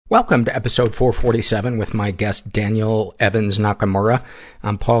Welcome to episode 447 with my guest Daniel Evans Nakamura.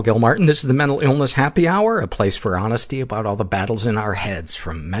 I'm Paul Gilmartin. This is the Mental Illness Happy Hour, a place for honesty about all the battles in our heads,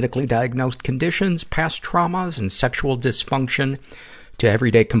 from medically diagnosed conditions, past traumas, and sexual dysfunction to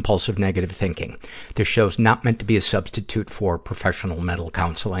everyday compulsive negative thinking. This show's not meant to be a substitute for professional mental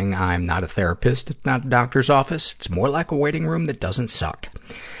counseling. I'm not a therapist. It's not a doctor's office. It's more like a waiting room that doesn't suck.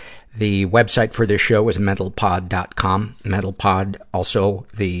 The website for this show is mentalpod.com. Mentalpod, also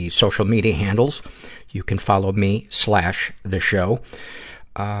the social media handles. You can follow me / the show.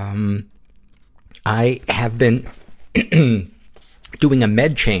 I have been doing a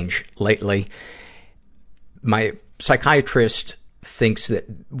med change lately. My psychiatrist thinks that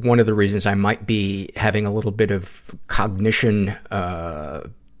one of the reasons I might be having a little bit of cognition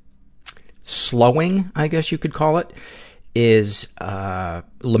slowing, I guess you could call it, is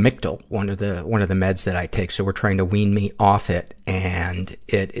Lamictal, one of the meds that I take. So we're trying to wean me off it, and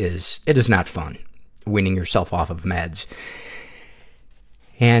it is not fun weaning yourself off of meds.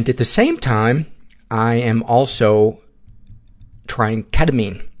 And at the same time, I am also trying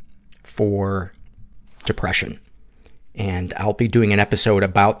ketamine for depression. And I'll be doing an episode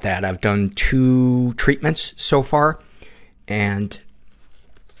about that. I've done 2 treatments so far, and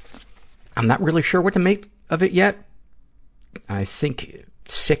I'm not really sure what to make of it yet. I think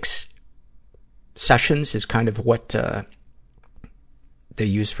 6 sessions is kind of what they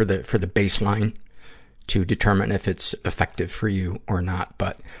use for the baseline to determine if it's effective for you or not.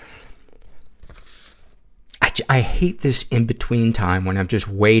 But I hate this in-between time when I'm just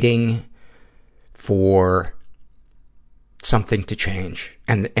waiting for something to change.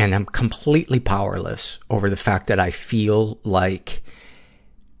 And I'm completely powerless over the fact that I feel like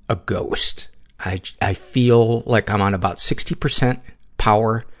a ghost. I feel like I'm on about 60%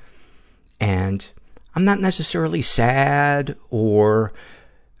 power, and I'm not necessarily sad or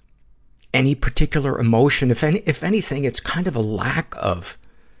any particular emotion. If anything, it's kind of a lack of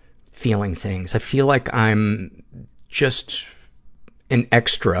feeling things. I feel like I'm just an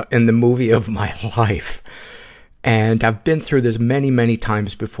extra in the movie of my life. And I've been through this many, many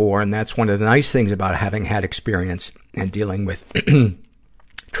times before, and that's one of the nice things about having had experience and dealing with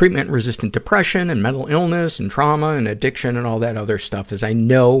treatment-resistant depression and mental illness and trauma and addiction and all that other stuff, is I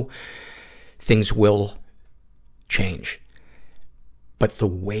know things will change. But the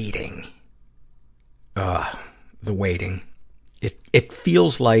waiting, it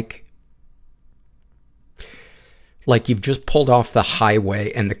feels like you've just pulled off the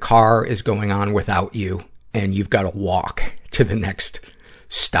highway and the car is going on without you, and you've got to walk to the next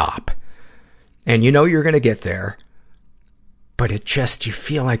stop. And you know you're going to get there, but you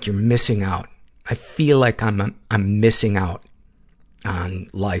feel like you're missing out. I feel like I'm missing out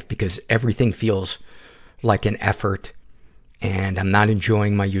on life because everything feels like an effort, and I'm not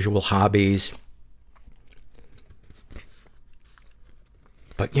enjoying my usual hobbies.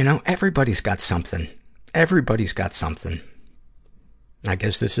 But everybody's got something. Everybody's got something. I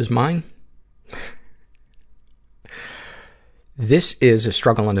guess this is mine. This is a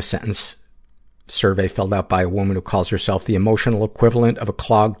struggle in a sentence survey filled out by a woman who calls herself the emotional equivalent of a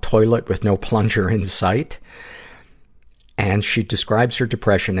clogged toilet with no plunger in sight. And she describes her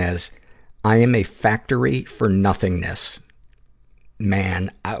depression as, I am a factory for nothingness.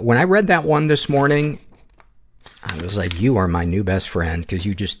 Man, when I read that one this morning, I was like, you are my new best friend, because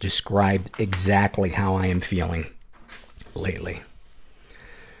you just described exactly how I am feeling lately.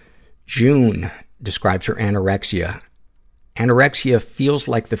 June describes her anorexia. Anorexia feels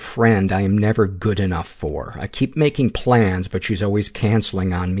like the friend I am never good enough for. I keep making plans, but she's always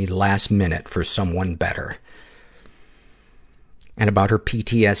canceling on me last minute for someone better. And about her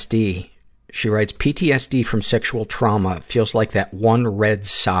PTSD, she writes, PTSD from sexual trauma feels like that one red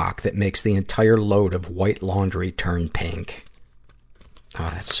sock that makes the entire load of white laundry turn pink.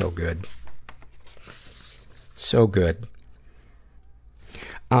 Oh, that's so good. So good.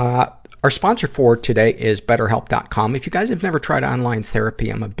 Our sponsor for today is BetterHelp.com. If you guys have never tried online therapy,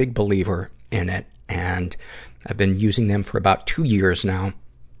 I'm a big believer in it, and I've been using them for about 2 years now.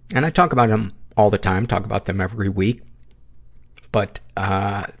 And I talk about them all the time, talk about them every week. But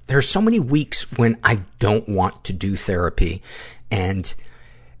there's so many weeks when I don't want to do therapy, and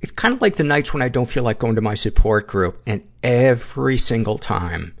it's kind of like the nights when I don't feel like going to my support group. And every single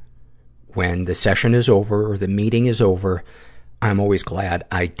time when the session is over or the meeting is over, I'm always glad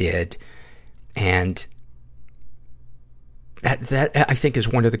I did. And that I think is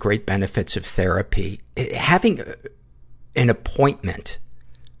one of the great benefits of therapy. Having an appointment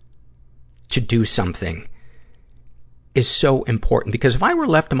to do something is so important, because if I were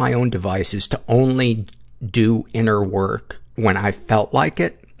left to my own devices to only do inner work when I felt like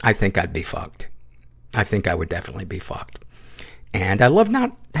it, I think I'd be fucked. I think I would definitely be fucked. And I love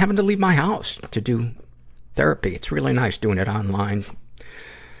not having to leave my house to do therapy. It's really nice doing it online.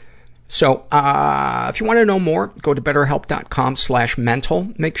 So, if you want to know more, go to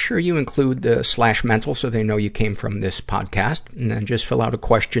betterhelp.com/mental. Make sure you include the /mental so they know you came from this podcast. And then just fill out a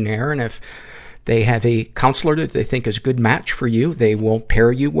questionnaire. And if they have a counselor that they think is a good match for you, they will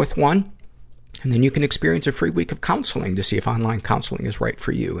pair you with one. And then you can experience a free week of counseling to see if online counseling is right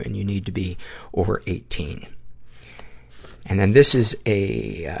for you. And you need to be over 18. And then this is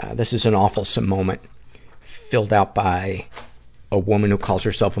an awfulsome moment filled out by a woman who calls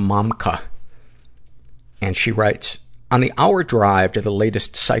herself a momka. And she writes, on the hour drive to the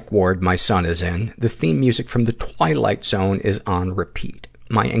latest psych ward my son is in, the theme music from The Twilight Zone is on repeat.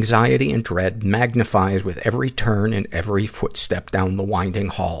 My anxiety and dread magnifies with every turn and every footstep down the winding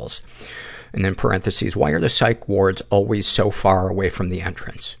halls. And then parentheses, why are the psych wards always so far away from the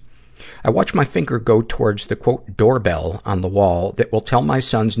entrance? I watch my finger go towards the, quote, doorbell on the wall that will tell my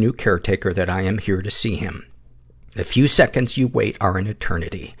son's new caretaker that I am here to see him. The few seconds you wait are an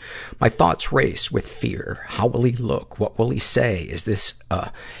eternity. My thoughts race with fear. How will he look? What will he say? Is this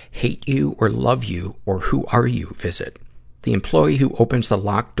a hate you or love you or who are you visit? The employee who opens the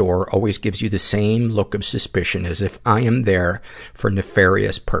locked door always gives you the same look of suspicion as if I am there for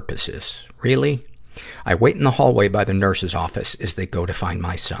nefarious purposes. Really? I wait in the hallway by the nurse's office as they go to find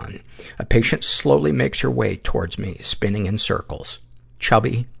my son. A patient slowly makes her way towards me, spinning in circles.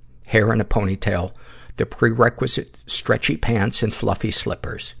 Chubby, hair in a ponytail, the prerequisite stretchy pants and fluffy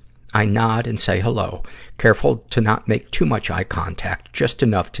slippers. I nod and say hello, careful to not make too much eye contact, just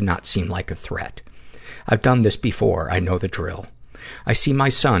enough to not seem like a threat. I've done this before. I know the drill. I see my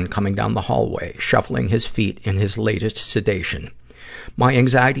son coming down the hallway, shuffling his feet in his latest sedation. My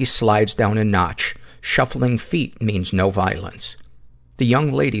anxiety slides down a notch. Shuffling feet means no violence. The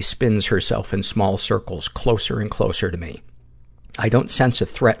young lady spins herself in small circles, closer and closer to me. I don't sense a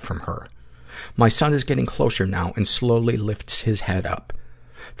threat from her. My son is getting closer now and slowly lifts his head up.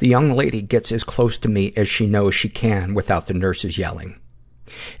 The young lady gets as close to me as she knows she can without the nurses yelling.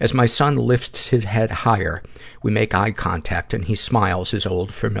 As my son lifts his head higher, we make eye contact and he smiles his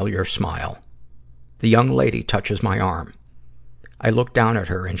old familiar smile. The young lady touches my arm. I look down at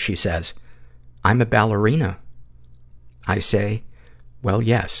her and she says, I'm a ballerina. I say, well,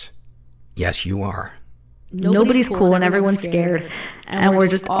 yes. Yes, you are. Nobody's cool and everyone's scared. And we're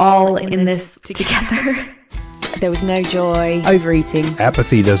just all in this together. There was no joy. Overeating.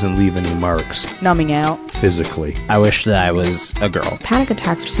 Apathy doesn't leave any marks. Numbing out. Physically. I wish that I was a girl. Panic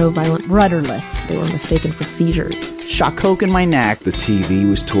attacks were so violent. Rudderless. They were mistaken for seizures. Shot coke in my neck. The TV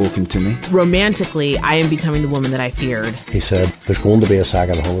was talking to me. Romantically, I am becoming the woman that I feared. He said, there's going to be a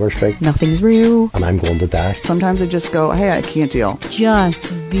second hunger strike. Nothing's real. And I'm going to die. Sometimes I just go, hey, I can't deal.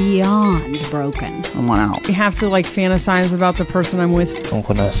 Just beyond broken. I want out. I have to, fantasize about the person I'm with. I'm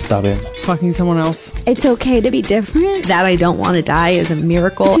gonna stab him. Fucking someone else. It's okay to be different. That I don't want to die is a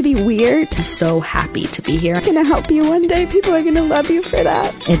miracle. To be weird. I'm so happy to be here. I'm gonna help you one day. People are gonna love you for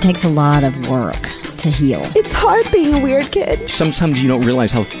that. It takes a lot of work to heal. It's hard being a weird kid. Sometimes you don't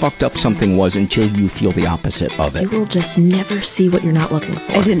realize how fucked up something was until you feel the opposite of it. You will just never see what you're not looking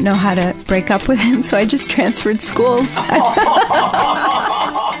for. I didn't know how to break up with him, so I just transferred schools.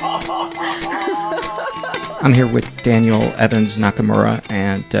 I'm here with Daniel Evans Nakamura,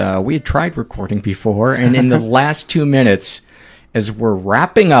 and we had tried recording before, and in the last 2 minutes, as we're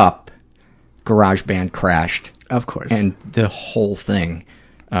wrapping up, GarageBand crashed. Of course. And the whole thing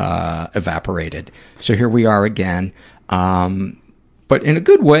evaporated. So here we are again. But in a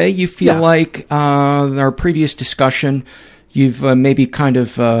good way, you feel like our previous discussion, you've maybe kind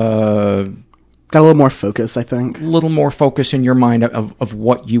of got a little more focus, I think. A little more focus in your mind of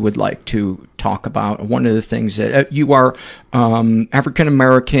what you would like to talk about. One of the things that you are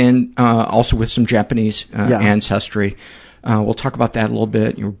African-American, also with some Japanese ancestry. We'll talk about that a little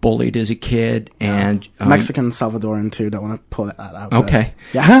bit. You were bullied as a kid. And Mexican, Salvadoran, too. Don't want to pull that out. Okay.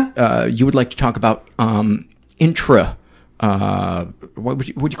 Yeah. You would like to talk about what would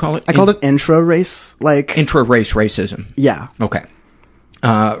you call it? I called it intra-race. Intra-race racism. Yeah. Okay.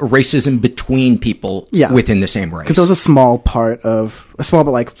 Racism between people within the same race. Because it was a small but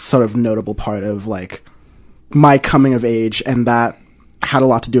sort of notable part of my coming of age, and that had a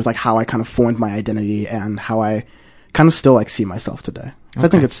lot to do with how I kind of formed my identity and how I kind of still see myself today. So I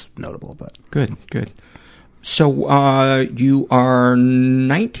think it's notable, but good. So you are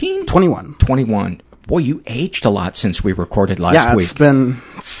 19? 21. 21. Boy, you aged a lot since we recorded last week. Yeah,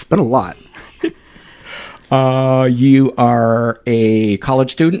 it's been a lot. You are a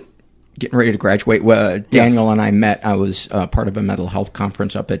college student. getting ready to graduate. Daniel and I met. I was part of a mental health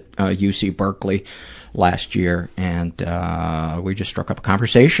conference up at UC Berkeley last year, and we just struck up a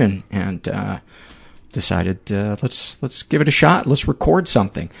conversation and decided let's give it a shot. Let's record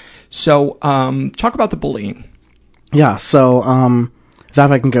something. So talk about the bullying. Yeah, so that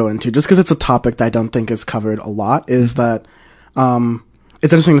I can go into, just because it's a topic that I don't think is covered a lot, is that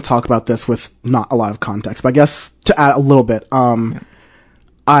it's interesting to talk about this with not a lot of context. But I guess to add a little bit,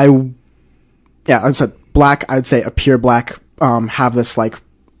 I said black, I'd say a pure black, have this like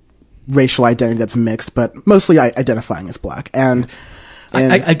racial identity that's mixed, but mostly identifying as black. And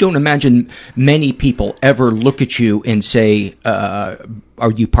I don't imagine many people ever look at you and say,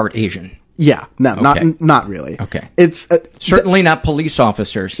 are you part Asian? Yeah, no, okay. not really. Okay. It's certainly not police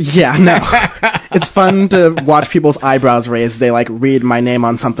officers. Yeah, no. It's fun to watch people's eyebrows raise. They like read my name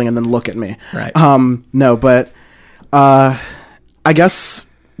on something and then look at me. Right. No, but I guess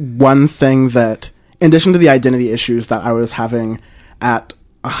one thing that, in addition to the identity issues that I was having at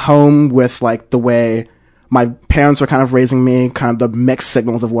home with like the way my parents were kind of raising me, kind of the mixed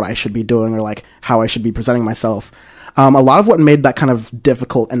signals of what I should be doing or like how I should be presenting myself. A lot of what made that kind of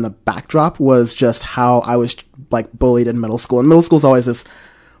difficult in the backdrop was just how I was like bullied in middle school. And middle school is always this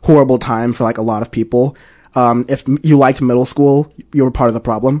horrible time for like a lot of people. If you liked middle school, you were part of the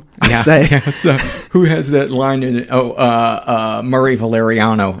problem, I'd say. Yeah. So who has that line in it? Murray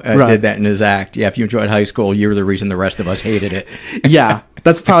Valeriano did that in his act. Yeah, if you enjoyed high school, you were the reason the rest of us hated it. Yeah,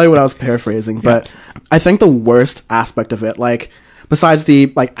 that's probably what I was paraphrasing. But I think the worst aspect of it, like, besides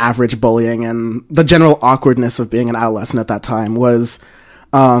the like average bullying and the general awkwardness of being an adolescent at that time, was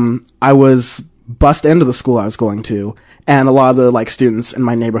I was bussed into the school I was going to, and a lot of the like students in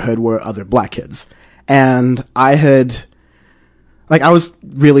my neighborhood were other black kids. And I was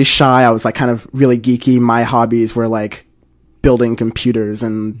really shy. I was like kind of really geeky. My hobbies were like building computers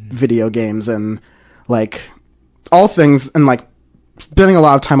and video games and like all things, and like spending a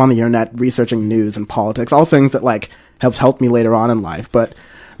lot of time on the internet researching news and politics, all things that like helped me later on in life, but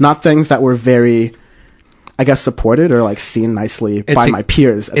not things that were very, I guess, supported or like seen nicely by my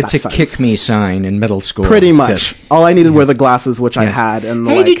peers. It's a kick me sign in middle school. Pretty much. All I needed were the glasses, which I had. And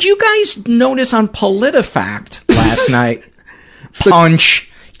hey, did you guys notice on PolitiFact last night?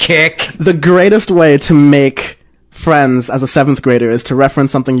 Punch, kick. The greatest way to make friends as a 7th grader is to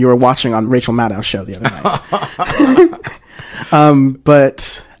reference something you were watching on Rachel Maddow's show the other night.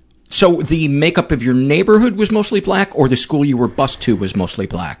 But so the makeup of your neighborhood was mostly black, or the school you were bused to was mostly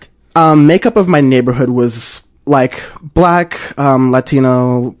black? Makeup of my neighborhood was like black,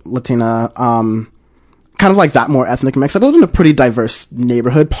 Latino, Latina, kind of like that more ethnic mix. I lived in a pretty diverse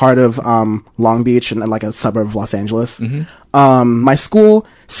neighborhood, part of Long Beach and like a suburb of Los Angeles. Mm-hmm. My school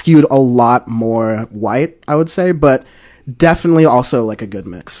skewed a lot more white, I would say, but definitely also like a good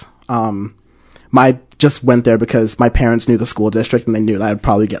mix. I just went there because my parents knew the school district and they knew that I'd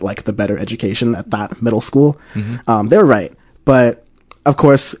probably get like the better education at that middle school. Mm-hmm. They were right. But of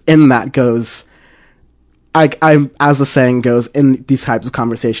course, in that goes, I as the saying goes, in these types of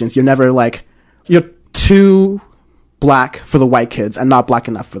conversations, you're never like, you're too black for the white kids and not black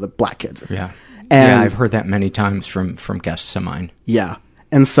enough for the black kids. Yeah. And I've heard that many times from guests of mine. Yeah.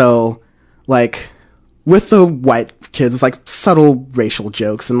 And so, like, with the white kids, it was like subtle racial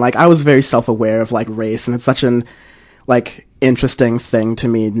jokes, and like I was very self-aware of like race, and it's such an like interesting thing to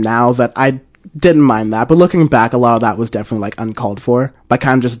me now that I didn't mind that. But looking back, a lot of that was definitely like uncalled for. I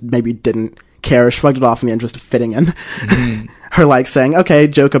kind of just maybe didn't care, or shrugged it off in the interest of fitting in. Mm-hmm. Or like saying, okay,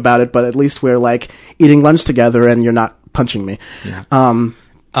 joke about it, but at least we're like eating lunch together and you're not punching me. Yeah.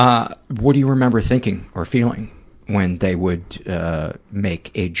 What do you remember thinking or feeling when they would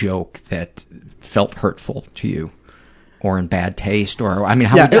make a joke that felt hurtful to you or in bad taste? Or, I mean,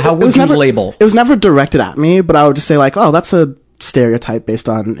 how would you label? It was never directed at me, but I would just say like, oh, that's a stereotype based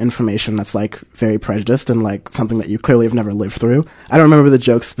on information that's like very prejudiced and like something that you clearly have never lived through. I don't remember the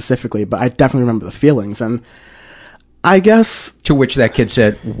jokes specifically, but I definitely remember the feelings. And I guess... To which that kid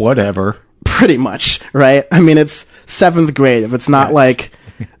said, whatever. Pretty much, right? I mean, it's 7th grade. If it's not like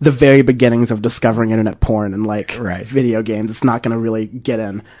the very beginnings of discovering internet porn and like video games, it's not going to really get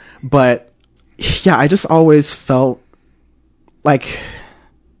in. But yeah, I just always felt like,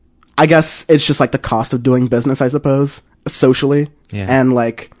 I guess it's just like the cost of doing business, I suppose, socially, and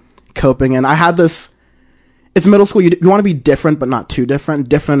like coping. And I had this, it's middle school, you want to be different but not too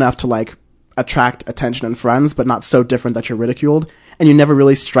different enough to like attract attention and friends, but not so different that you're ridiculed, and you never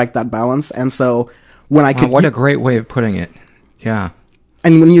really strike that balance. And so when I could... What a great way of putting it. Yeah.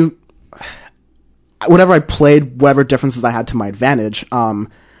 And when whenever I played whatever differences I had to my advantage,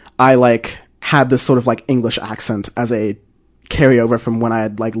 I like had this sort of like English accent as a carry over from when I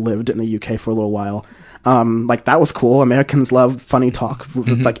had like lived in the UK for a little while. Like that was cool. Americans love funny talk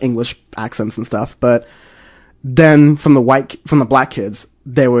with like English accents and stuff. But then from the black kids,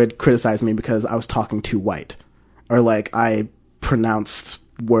 they would criticize me because I was talking too white, or like I pronounced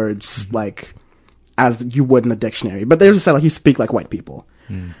words like as you would in a dictionary. But they just said like, you speak like white people.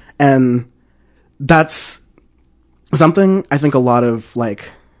 And that's something I think a lot of like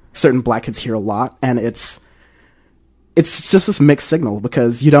certain black kids hear a lot, and it's just this mixed signal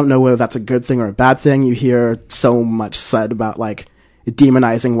because you don't know whether that's a good thing or a bad thing. You hear so much said about like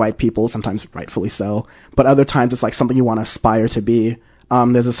demonizing white people, sometimes rightfully so, but other times it's like something you want to aspire to be.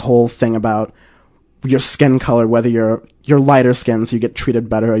 There's this whole thing about your skin color, whether you're lighter skin, so you get treated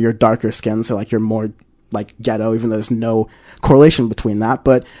better, or you're darker skin, so like you're more like ghetto, even though there's no correlation between that.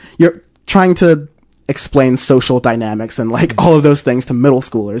 But you're trying to explain social dynamics and like all of those things to middle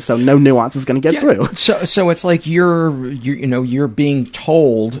schoolers, so no nuance is going to get through. So it's like you're being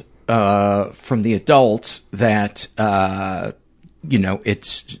told from the adults that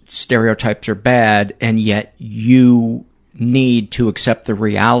it's stereotypes are bad, and yet you need to accept the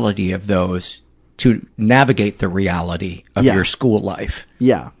reality of those to navigate the reality of your school life.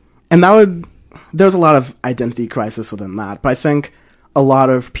 Yeah, and there's a lot of identity crisis within that, but I think a lot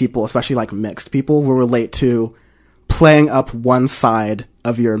of people, especially like mixed people, will relate to playing up one side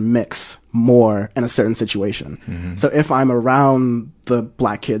of your mix more in a certain situation. So if I'm around the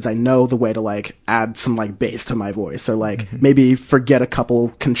black kids, I know the way to like add some like bass to my voice, or like maybe forget a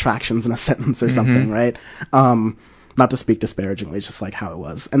couple contractions in a sentence or something, right? Not to speak disparagingly, it's just like how it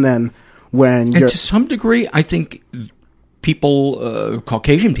was. And then when you're... And to some degree, I think people,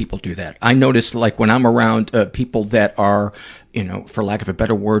 Caucasian people do that. I notice like when I'm around people that are, for lack of a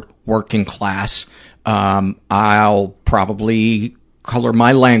better word, working class, I'll probably color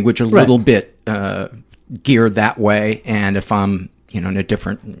my language a little bit geared that way. And if I'm, in a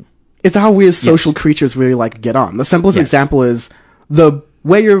different... It's how we as social creatures really like get on. The simplest example is the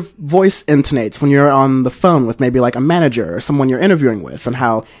way your voice intonates when you're on the phone with maybe like a manager or someone you're interviewing with, and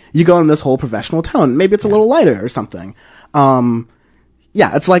how you go in this whole professional tone. Maybe it's a little lighter or something.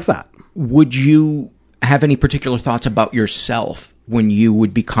 It's like that. Would you have any particular thoughts about yourself when you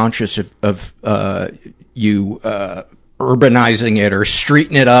would be conscious of urbanizing it or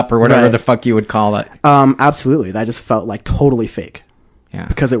streeting it up or whatever the fuck you would call it? Absolutely. That just felt like totally fake. Yeah.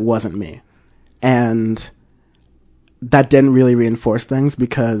 Because it wasn't me. And that didn't really reinforce things,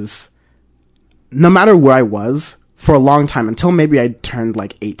 because no matter where I was for a long time, until maybe I turned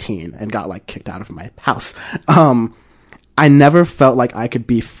like 18 and got like kicked out of my house, I never felt like I could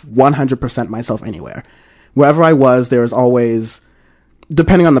be 100% myself anywhere. Wherever I was, there was always,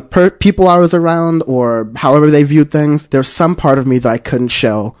 depending on the people I was around or however they viewed things, there's some part of me that I couldn't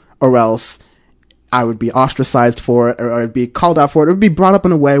show, or else I would be ostracized for it, or I'd be called out for it. It would be brought up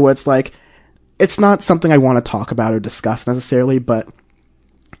in a way where it's like, it's not something I want to talk about or discuss necessarily, but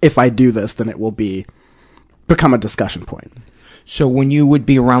if I do this, then it will become a discussion point. So when you would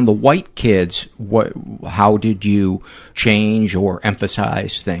be around the white kids, how did you change or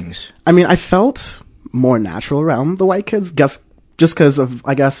emphasize things? I mean, I felt more natural around the white kids, just because of,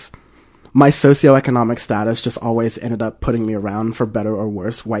 I guess, my socioeconomic status just always ended up putting me around, for better or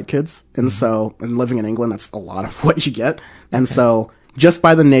worse, white kids. And so, and living in England, that's a lot of what you get. And so, just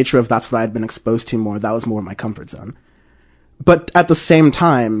by the nature of that's what I'd been exposed to more, that was more my comfort zone. But at the same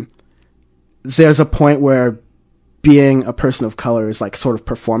time, there's a point where being a person of color is like sort of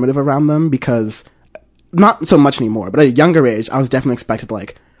performative around them, because not so much anymore, but at a younger age, I was definitely expected to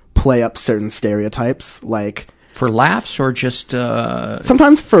like play up certain stereotypes, like for laughs or just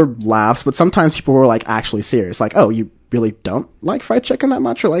sometimes for laughs, but sometimes people were like actually serious, like, oh, you really don't like fried chicken that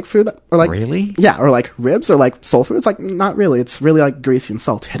much, or like food that, or like really, or like ribs, or like soul food. It's like, not really, it's really like greasy and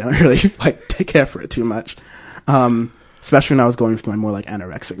salty. I don't really like take care for it too much, especially when I was going through my more like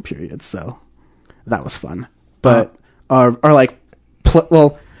anorexic periods, so that was fun. But or like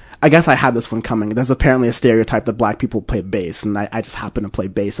well, I guess I had this one coming. There's apparently a stereotype that black people play bass, and I just happen to play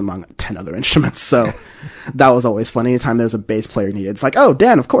bass among 10 other instruments, so that was always fun. Anytime there's a bass player needed, it's like, oh,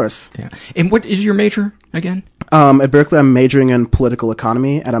 Dan, of course. Yeah. And what is your major again? At Berkeley, I'm majoring in political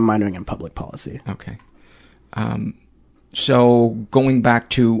economy, and I'm minoring in public policy. Okay. So going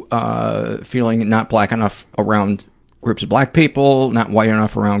back to feeling not black enough around groups of black people, not white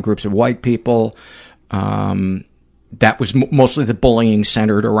enough around groups of white people, that was mostly the bullying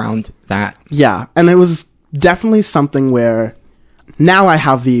centered around that. Yeah, and it was definitely something where now I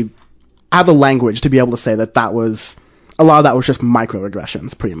have the language to be able to say that was, a lot of that was just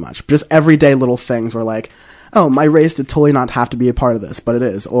microaggressions, pretty much. Just everyday little things where like, oh, my race did totally not have to be a part of this, but it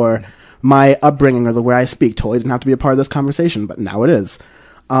is. Or my upbringing or the way I speak totally didn't have to be a part of this conversation, but now it is.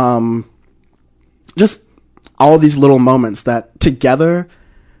 Just all these little moments that together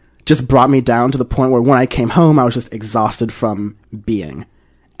just brought me down to the point where when I came home, I was just exhausted from being.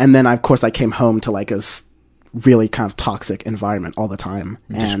 And then, of course, I came home to like a really kind of toxic environment all the time.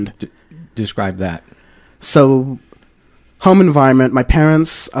 And describe that. So, home environment, my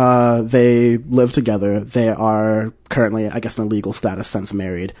parents, they live together. They are currently, I guess, in a legal status since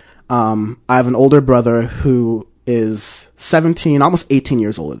married. I have an older brother who is 17, almost 18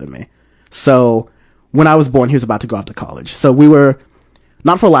 years older than me. So when I was born, he was about to go off to college. So we were,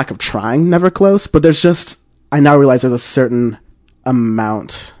 not for lack of trying, never close, but there's just, I now realize there's a certain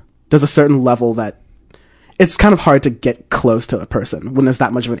level that it's kind of hard to get close to a person when there's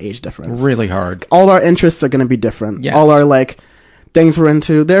that much of an age difference. Really hard. All our interests are going to be different. Yes. All our, like, things we're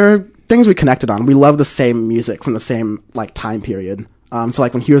into, there are things we connected on. We love the same music from the same, like, time period. So,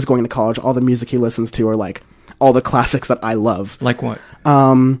 like, when he was going to college, all the music he listens to are, like, all the classics that I love. Like what?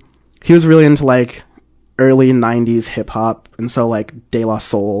 He was really into, like, early 90s hip-hop, and so, like, De La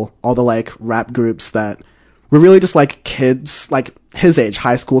Soul, all the, like, rap groups that were really just, like, kids, like, his age,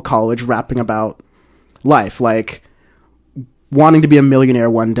 high school, college, rapping about life, like, wanting to be a millionaire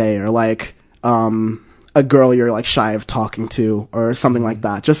one day, or, like, a girl you're, like, shy of talking to, or something like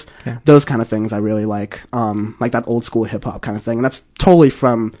that. Just those kind of things I really like that old-school hip-hop kind of thing. And that's totally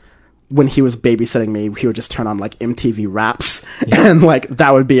from when he was babysitting me. He would just turn on, like, MTV Raps, and, like,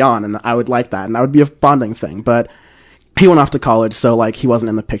 that would be on, and I would like that, and that would be a bonding thing. But he went off to college, so, like, he wasn't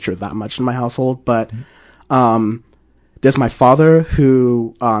in the picture that much in my household. But there's my father,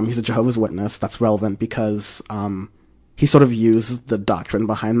 who he's a Jehovah's Witness. That's relevant because he sort of used the doctrine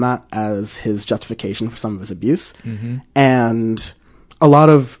behind that as his justification for some of his abuse. Mm-hmm. And a lot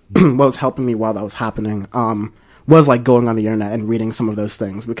of what was helping me while that was happening was, like, going on the internet and reading some of those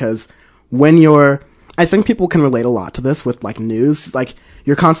things, because when I think people can relate a lot to this with, like, news. Like,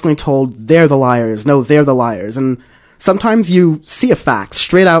 you're constantly told, they're the liars. No, they're the liars. And sometimes you see a fact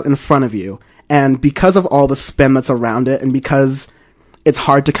straight out in front of you, and because of all the spin that's around it, and because it's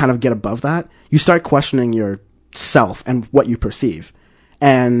hard to kind of get above that, you start questioning yourself and what you perceive.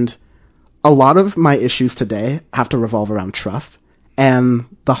 And a lot of my issues today have to revolve around trust.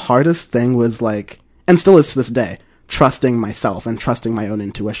 And the hardest thing was, like, and still is to this day, trusting myself and trusting my own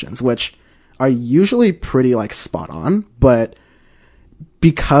intuitions, which are usually pretty, like, spot on. But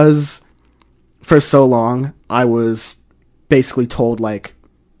because for so long I was basically told, like,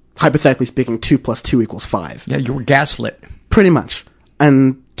 hypothetically speaking, 2 + 2 = 5. Yeah, you were gaslit. Pretty much.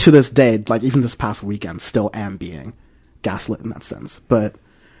 And to this day, like, even this past weekend, still am being gaslit in that sense. But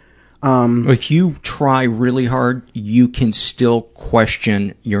if you try really hard, you can still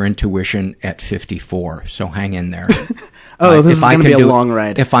question your intuition at 54. So hang in there. This is going to be a long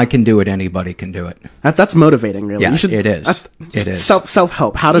ride. If I can do it, anybody can do it. That's motivating, really. Yeah, it is. It is.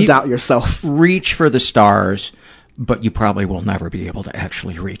 Self-help. How to doubt yourself. Reach for the stars, but you probably will never be able to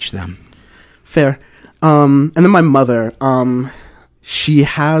actually reach them. Fair. And then my mother, she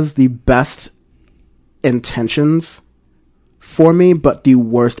has the best intentions for me, but the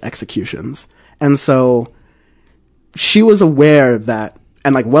worst executions. And so she was aware that,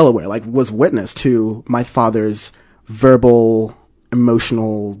 and, like, well aware, like, was witness to my father's verbal,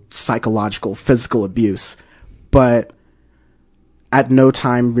 emotional, psychological, physical abuse, but at no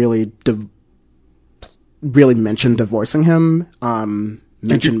time really mentioned divorcing him,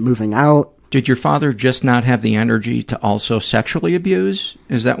 mentioned moving out. Did your father just not have the energy to also sexually abuse?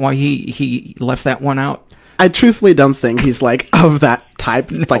 Is that why he left that one out? I truthfully don't think he's, like, of that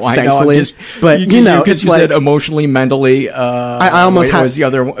type, like, thankfully. But, because you said emotionally, mentally, I almost was the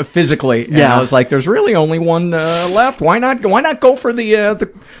other one, physically. And I was like, there's really only one left. Why not go for the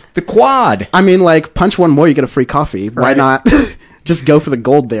quad? I mean, like, punch one more, you get a free coffee. Why not just go for the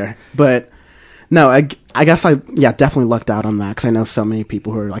gold there? But no, I guess I definitely lucked out on that, because I know so many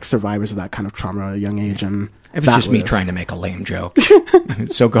people who are, like, survivors of that kind of trauma at a young age. And it was just me trying to make a lame joke.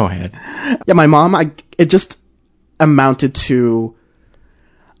 So go ahead. Yeah, my mom, it just amounted to,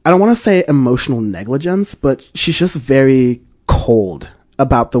 I don't want to say emotional negligence, but she's just very cold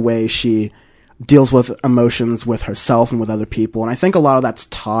about the way she deals with emotions with herself and with other people. And I think a lot of that's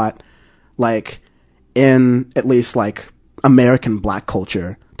taught, like, in at least, like, American Black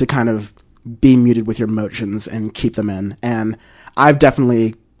culture, to kind of be muted with your emotions and keep them in. And I've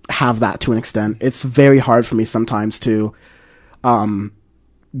definitely have that to an extent. It's very hard for me sometimes to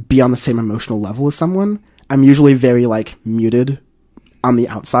be on the same emotional level as someone. I'm usually very, like, muted on the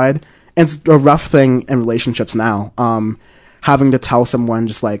outside. And it's a rough thing in relationships now. Having to tell someone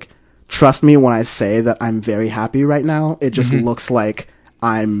just, like, trust me when I say that I'm very happy right now. It just looks like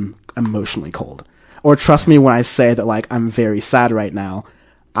I'm emotionally cold. Or trust me when I say that, like, I'm very sad right now.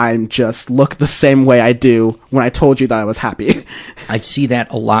 I'm just look the same way I do when I told you that I was happy. I'd see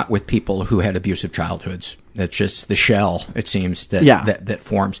that a lot with people who had abusive childhoods. That's just the shell, it seems, that that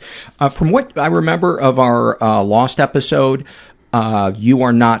forms. From what I remember of our Lost episode, you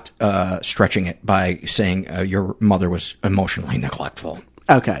are not stretching it by saying your mother was emotionally neglectful.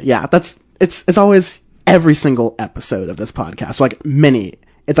 Okay, yeah, it's always every single episode of this podcast, like many.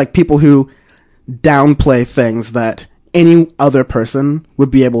 It's like people who downplay things that any other person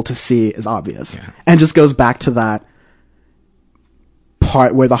would be able to see as obvious. Yeah. And just goes back to that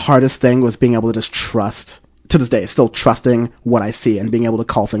part where the hardest thing was being able to just trust, to this day, still trusting what I see and being able to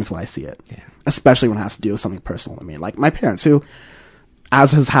call things when I see it. Yeah. Especially when it has to do with something personal to me. Like my parents, who,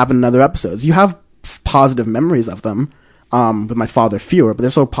 as has happened in other episodes, you have positive memories of them. With my father, fewer, but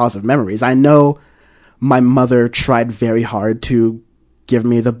they're still positive memories. I know my mother tried very hard to give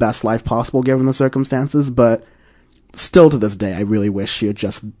me the best life possible given the circumstances, but still to this day, I really wish she had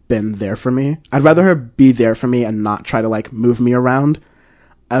just been there for me. I'd rather her be there for me and not try to, like, move me around,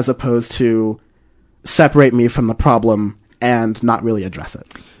 as opposed to separate me from the problem and not really address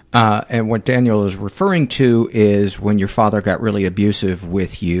it. And what Daniel is referring to is when your father got really abusive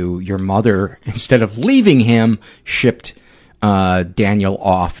with you, your mother, instead of leaving him, shipped Daniel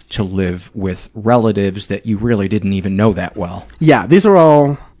off to live with relatives that you really didn't even know that well. Yeah, these are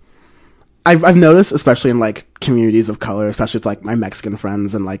all... I've noticed, especially in, like, communities of color, especially with, like, my Mexican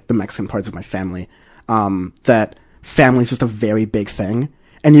friends and, like, the Mexican parts of my family, that family is just a very big thing.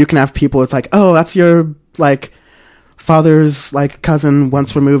 And you can have people, it's like, oh, that's your, like, father's, like, cousin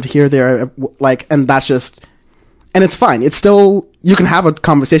once removed here, there, like, and that's just... And it's fine. It's still... You can have a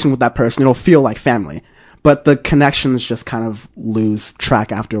conversation with that person. It'll feel like family. But the connections just kind of lose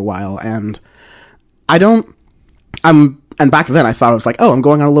track after a while. And and back then I thought it was like, oh, I'm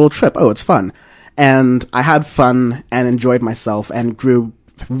going on a little trip. Oh, it's fun. And I had fun and enjoyed myself and grew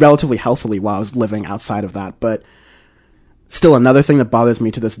relatively healthily while I was living outside of that. But still, another thing that bothers me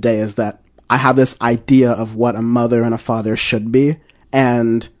to this day is that I have this idea of what a mother and a father should be.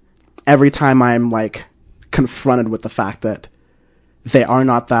 And every time I'm, like, confronted with the fact that they are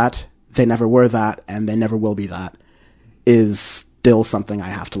not that, they never were that, and they never will be that, is still something I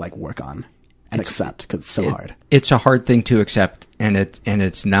have to, like, work on and accept, because it's so hard. It's a hard thing to accept, and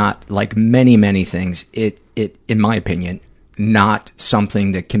it's not, like many things, it in my opinion, not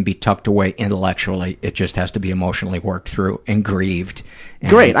something that can be tucked away intellectually. It just has to be emotionally worked through and grieved. And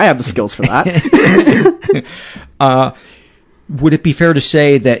great, I have the skills for that. Would it be fair to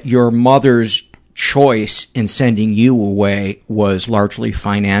say that your mother's choice in sending you away was largely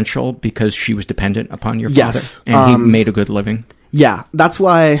financial because she was dependent upon your father? Yes. And he made a good living? Yeah, that's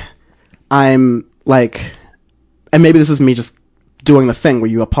why I'm, like, and maybe this is me just doing the thing where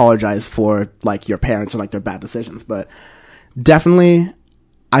you apologize for, like, your parents and, like, their bad decisions, but definitely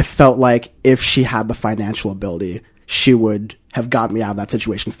I felt like if she had the financial ability, she would have gotten me out of that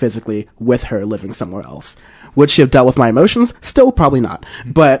situation physically with her living somewhere else. Would she have dealt with my emotions? Still probably not.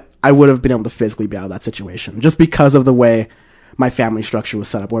 But I would have been able to physically be out of that situation just because of the way my family structure was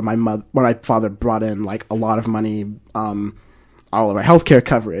set up, where my father brought in, like, a lot of money, all of our healthcare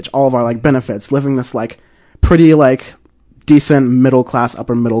coverage, all of our, like, benefits, living this, like, pretty, like, decent middle-class,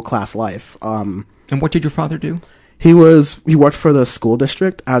 upper-middle-class life. And what did your father do? He worked for the school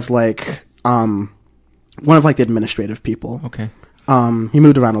district as, like, one of, like, the administrative people. Okay. He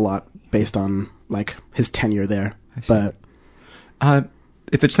moved around a lot based on, like, his tenure there. But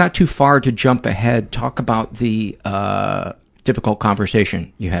if it's not too far to jump ahead, talk about the difficult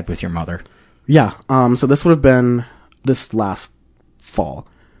conversation you had with your mother. Yeah. So this would have been this last fall.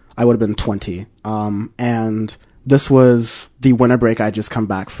 I would have been 20. And this was the winter break. I just come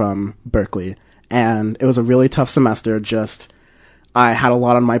back from Berkeley. And it was a really tough semester. I had a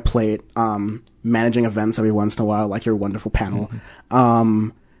lot on my plate, managing events every once in a while, like your wonderful panel. Mm-hmm.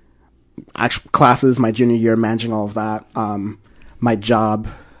 Actual classes, my junior year, managing all of that. My job,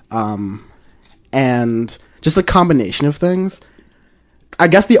 and just a combination of things. I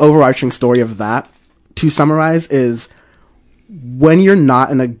guess the overarching story of that, to summarize, is when you're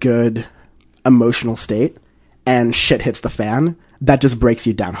not in a good emotional state and shit hits the fan, that just breaks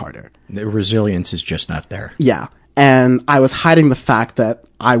you down harder. The resilience is just not there. Yeah. And I was hiding the fact that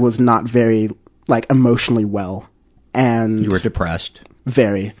I was not very, like, emotionally well. And you were depressed.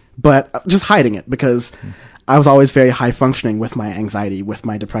 Very. But just hiding it because I was always very high functioning with my anxiety, with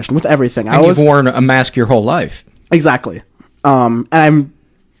my depression, with everything. And you've worn a mask your whole life. Exactly. And I'm,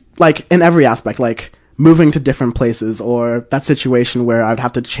 like, in every aspect, like, moving to different places or that situation where I'd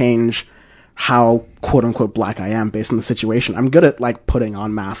have to change how quote unquote black I am based on the situation. I'm good at like putting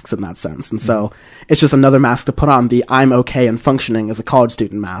on masks in that sense. And so it's just another mask to put on, the I'm okay and functioning as a college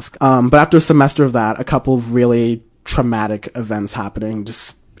student mask. But after a semester of that, a couple of really traumatic events happening,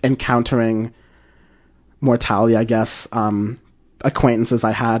 just encountering mortality, I guess, acquaintances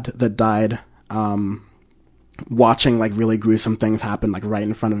I had that died, watching like really gruesome things happen like right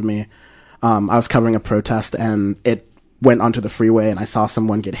in front of me. I was covering a protest and it went onto the freeway and I saw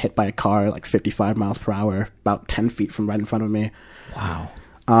someone get hit by a car like 55 miles per hour about 10 feet from right in front of me. Wow.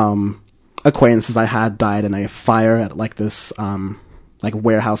 Acquaintances I had died in a fire at like this like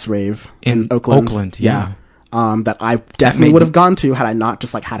warehouse rave in Oakland. Yeah. That I definitely would have gone to had I not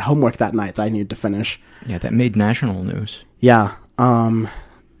just like had homework that night that I needed to finish. Yeah, that made national news. Yeah.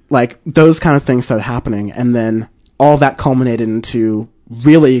 Like those kind of things started happening, and then all that culminated into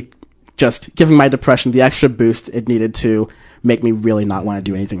really just giving my depression the extra boost it needed to make me really not want to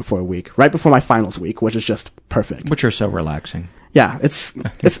do anything for a week. Right before my finals week, which is just perfect. Which are so relaxing. Yeah, it's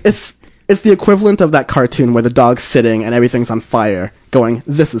the equivalent of that cartoon where the dog's sitting and everything's on fire, going,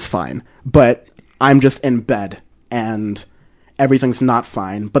 "This is fine," but I'm just in bed and everything's not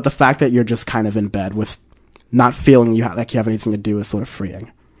fine. But the fact that you're just kind of in bed with not feeling like you have anything to do is sort of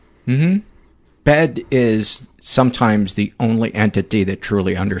freeing. Mm-hmm. Bed is sometimes the only entity that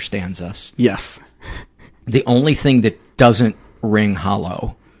truly understands us. Yes. The only thing that doesn't ring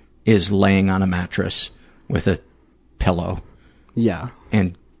hollow is laying on a mattress with a pillow. Yeah.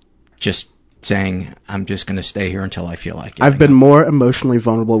 And just saying, I'm just going to stay here until I feel like it. I've been more emotionally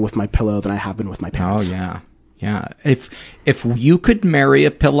vulnerable with my pillow than I have been with my parents. Oh, yeah. Yeah. If you could marry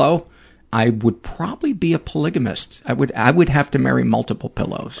a pillow, I would probably be a polygamist. I would have to marry multiple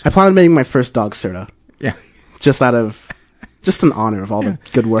pillows. I plan on making my first dog Serta. Yeah. Just in honor of all the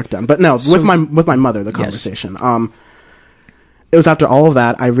good work done. But no, with my mother, the conversation. Yes. It was after all of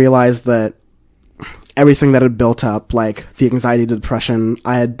that, I realized that everything that had built up, like the anxiety, the depression,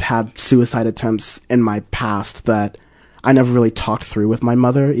 I had suicide attempts in my past that I never really talked through with my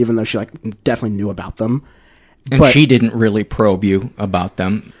mother, even though she like definitely knew about them. And she didn't really probe you about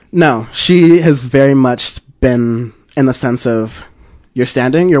them. No, she has very much been in the sense of, you're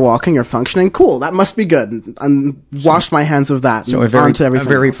standing, you're walking, you're functioning, cool, that must be good. And washed my hands of that. So a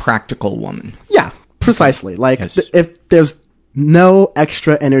very else. Practical woman. Yeah, precisely. Like, yes. If there's no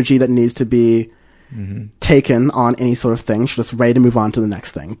extra energy that needs to be taken on any sort of thing, she's just ready to move on to the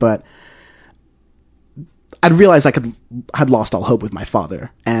next thing. But I'd realized had lost all hope with my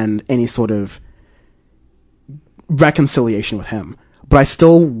father and any sort of reconciliation with him. But I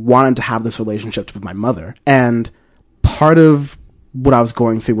still wanted to have this relationship with my mother. And part of what I was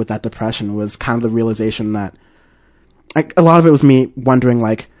going through with that depression was kind of the realization that, like, a lot of it was me wondering,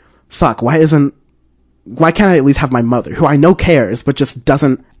 like, fuck, why can't I at least have my mother, who I know cares, but just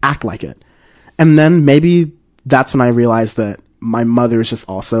doesn't act like it? And then maybe that's when I realized that my mother is just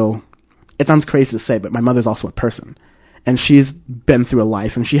also, it sounds crazy to say, but my mother's also a person. And she's been through a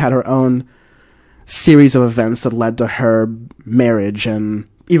life, and she had her own series of events that led to her marriage, and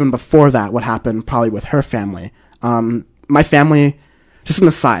even before that, what happened probably with her family. My family, just an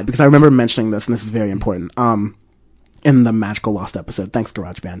aside, because I remember mentioning this, and this is very important, in the Magical Lost episode, thanks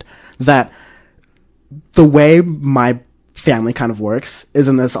GarageBand, that the way my family kind of works is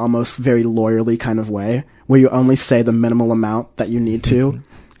in this almost very lawyerly kind of way, where you only say the minimal amount that you need to,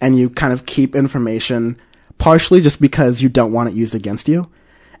 and you kind of keep information partially just because you don't want it used against you,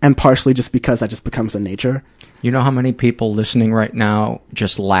 and partially just because that just becomes the nature. You know how many people listening right now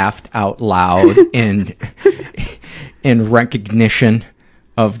just laughed out loud in recognition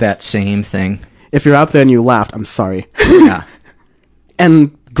of that same thing? If you're out there and you laughed, I'm sorry. Yeah.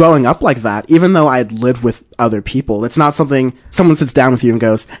 And growing up like that, even though I had lived with other people, it's not something someone sits down with you and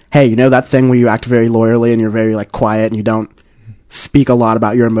goes, hey, you know that thing where you act very lawyerly and you're very like quiet and you don't speak a lot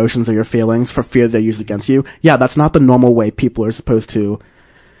about your emotions or your feelings for fear they're used against you? Yeah, that's not the normal way people are supposed to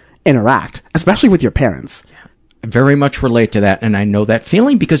interact, especially with your parents. I very much relate to that, and I know that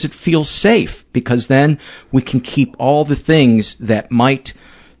feeling because it feels safe, because then we can keep all the things that might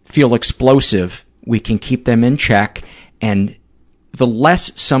feel explosive, we can keep them in check, and the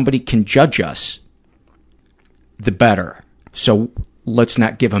less somebody can judge us, the better. So let's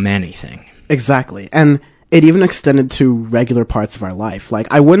not give them anything. Exactly. And it even extended to regular parts of our life. Like,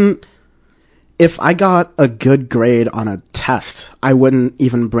 if I got a good grade on a test, I wouldn't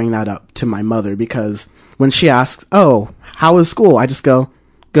even bring that up to my mother, because when she asks, oh, how was school? I just go,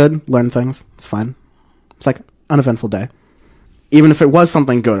 good, learn things, it's fine. It's like uneventful day. Even if it was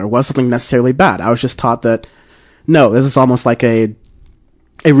something good or was something necessarily bad, I was just taught that, no, this is almost like a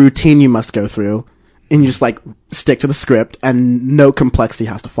routine you must go through. and you just like stick to the script and no complexity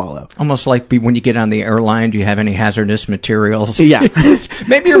has to follow. Almost like when you get on the airline, do you have any hazardous materials? Yeah.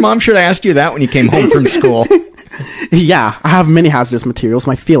 Maybe your mom should have asked you that when you came home from school. Yeah, I have many hazardous materials,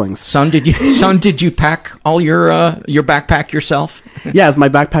 my feelings. Son, did you pack all your backpack yourself? Yes, my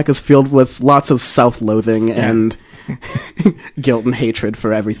backpack is filled with lots of self-loathing and guilt and hatred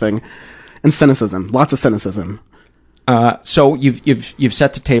for everything. And cynicism. Lots of cynicism. So you've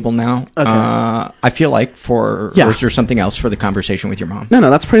set the table now. Okay. I feel like or is there something else for the conversation with your mom? No,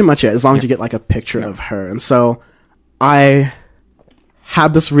 that's pretty much it. As long as you get like a picture of her. And so I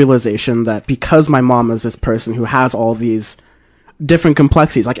had this realization that because my mom is this person who has all these different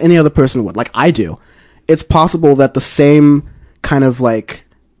complexities, like any other person would, like I do, it's possible that the same kind of like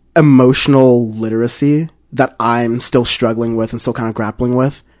emotional literacy that I'm still struggling with and still kind of grappling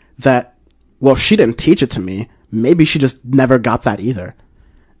with, that, well, she didn't teach it to me. Maybe she just never got that either.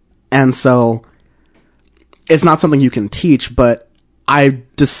 And so it's not something you can teach, but I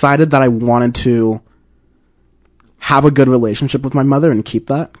decided that I wanted to have a good relationship with my mother and keep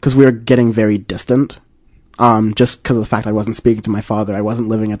that, because we were getting very distant. Just because of the fact I wasn't speaking to my father. I wasn't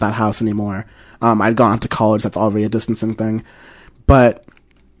living at that house anymore. I'd gone on to college. That's already a distancing thing. But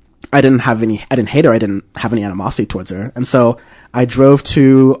I didn't hate her. I didn't have any animosity towards her. And so I drove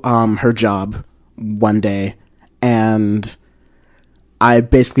to her job one day, and I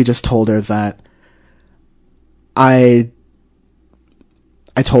basically just told her that I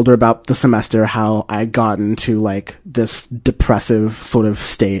told her about the semester, how I had gotten to like this depressive sort of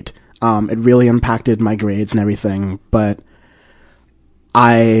state. It really impacted my grades and everything, but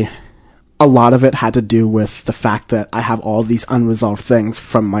a lot of it had to do with the fact that I have all these unresolved things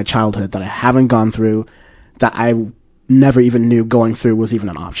from my childhood that I haven't gone through, that I never even knew going through was even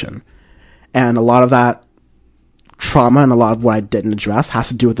an option. And a lot of that trauma and a lot of what I didn't address has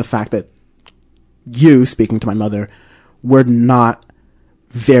to do with the fact that you, speaking to my mother, were not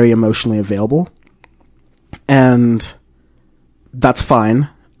very emotionally available. And that's fine.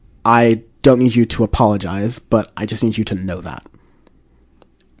 I don't need you to apologize, but I just need you to know that.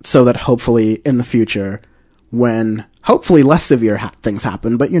 So that hopefully in the future, when hopefully less severe things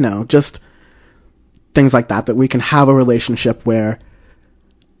happen, but just things like that we can have a relationship where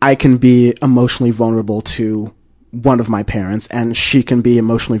I can be emotionally vulnerable to one of my parents and she can be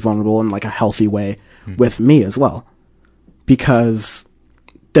emotionally vulnerable in like a healthy way with me as well. Because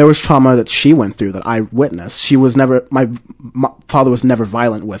there was trauma that she went through that I witnessed. She was never, my father was never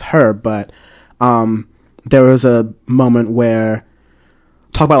violent with her, but there was a moment where,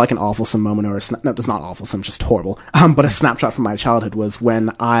 talk about like an awfulsome moment, or no, it's not awfulsome, it's just horrible. But a snapshot from my childhood was when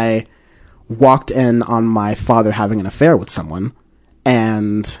I walked in on my father having an affair with someone,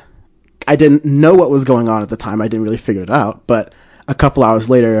 and I didn't know what was going on at the time. I didn't really figure it out, but a couple hours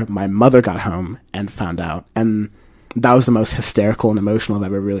later, my mother got home and found out, and that was the most hysterical and emotional I've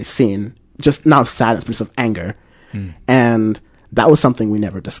ever really seen. Just not of sadness, but just of anger. And that was something we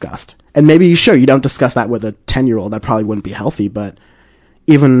never discussed. And maybe you don't discuss that with a 10-year-old. That probably wouldn't be healthy, but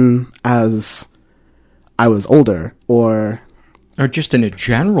even as I was older, or just in a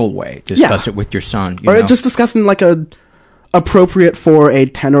general way, discuss it with your son. Just discuss in like a appropriate for a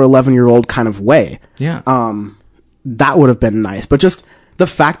 10 or 11-year-old kind of way. Yeah. That would have been nice. But just the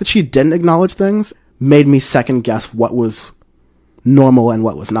fact that she didn't acknowledge things made me second guess what was normal and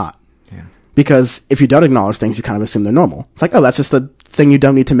what was not. Yeah. Because if you don't acknowledge things, you kind of assume they're normal. It's like, oh, that's just a thing you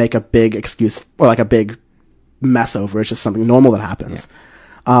don't need to make a big excuse or like a big mess over. It's just something normal that happens.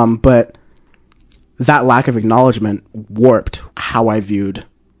 Yeah. But that lack of acknowledgement warped how I viewed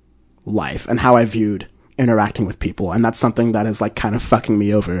life and how I viewed interacting with people. And that's something that is like kind of fucking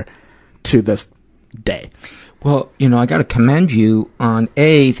me over to this day. Well, I got to commend you on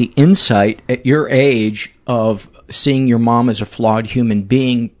the insight at your age of seeing your mom as a flawed human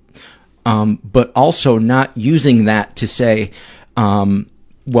being, but also not using that to say,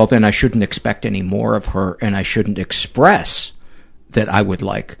 well, then I shouldn't expect any more of her, and I shouldn't express that I would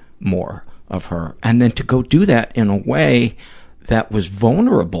like more of her. And then to go do that in a way that was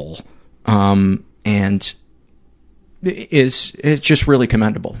vulnerable, and it's just really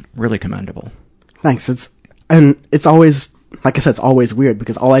commendable. Really commendable. Thanks. It's always, like I said, it's always weird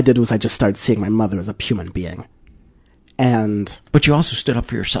because all I did was I just started seeing my mother as a human being. But you also stood up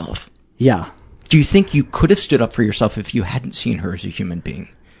for yourself. Yeah. Do you think you could have stood up for yourself if you hadn't seen her as a human being?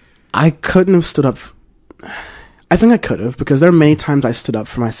 I couldn't have stood up. I think I could have, because there are many times I stood up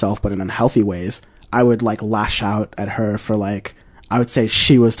for myself, but in unhealthy ways. I would like lash out at her for like, I would say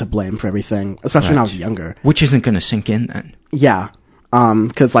she was to blame for everything, especially when I was younger. Which isn't going to sink in then. Yeah.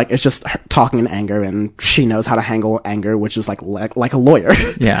 Cause like, it's just her talking in anger and she knows how to handle anger, which is like a lawyer.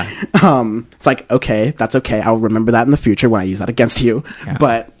 Yeah. It's like, okay, that's okay. I'll remember that in the future when I use that against you. Yeah.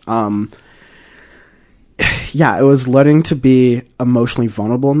 But, yeah, it was learning to be emotionally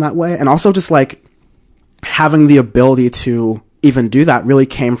vulnerable in that way. And also just like having the ability to even do that really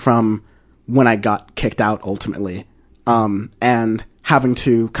came from when I got kicked out ultimately. And having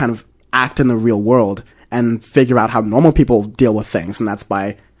to kind of act in the real world and figure out how normal people deal with things. And that's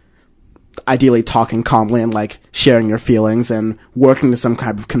by ideally talking calmly and like sharing your feelings and working to some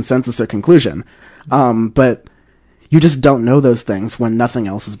kind of consensus or conclusion. But you just don't know those things when nothing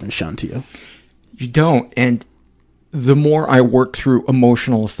else has been shown to you. You don't. And the more I work through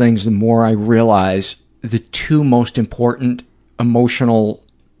emotional things, the more I realize the two most important emotional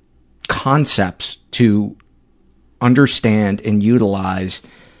concepts to understand and utilize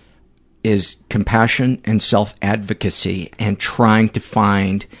is compassion and self-advocacy, and trying to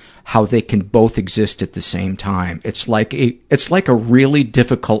find how they can both exist at the same time. It's like a really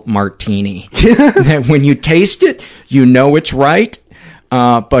difficult martini. When you taste it, you know it's right,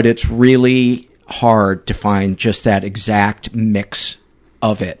 but it's really hard to find just that exact mix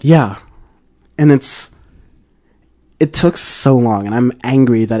of it. Yeah. And it took so long, and I'm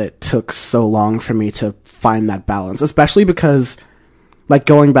angry that it took so long for me to find that balance, especially because, like,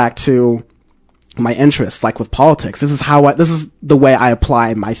 going back to my interests, like with politics, this is the way I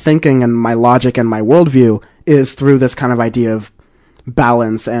apply my thinking and my logic and my worldview, is through this kind of idea of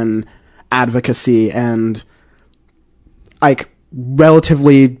balance and advocacy and like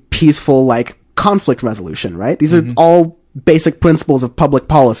relatively peaceful, like, conflict resolution, right? These are all basic principles of public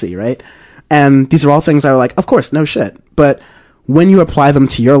policy, right? And these are all things that are like, of course, no shit. But when you apply them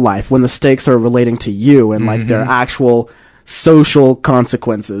to your life, when the stakes are relating to you and like their actual social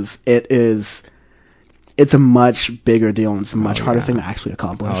consequences, it's a much bigger deal, and it's a much harder thing to actually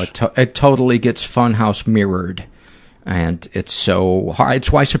accomplish. It totally gets funhouse mirrored, and it's so hard.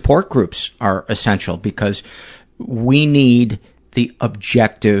 It's why support groups are essential, because we need the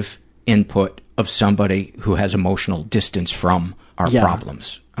objective input of somebody who has emotional distance from our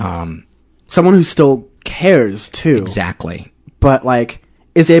problems. Someone who still cares too. Exactly. But like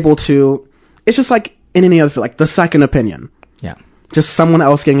is able to, it's just like in any other, like the second opinion. Yeah. Just someone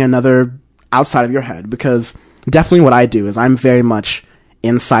else getting another outside of your head, because definitely what I do is I'm very much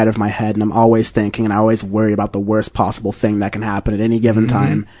inside of my head, and I'm always thinking, and I always worry about the worst possible thing that can happen at any given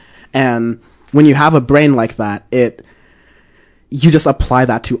time. And when you have a brain like that, you just apply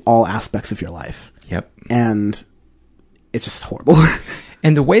that to all aspects of your life. Yep. And it's just horrible.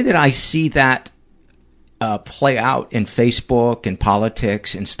 And the way that I see that play out in Facebook and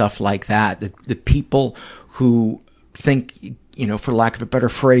politics and stuff like that, the people who think, for lack of a better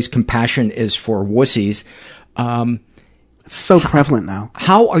phrase, compassion is for wussies. It's so prevalent now.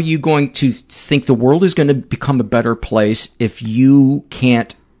 How are you going to think the world is going to become a better place if you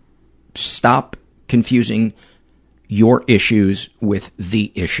can't stop confusing your issues with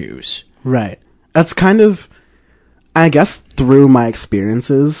the issues? Right. That's kind of, I guess, through my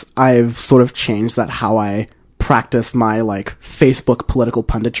experiences, I've sort of changed that how I practice my like Facebook political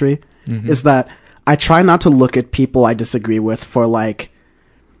punditry, is that I try not to look at people I disagree with for like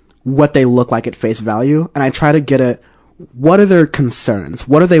what they look like at face value, and I try to get at what are their concerns,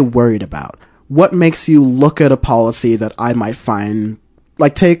 what are they worried about, what makes you look at a policy that I might find,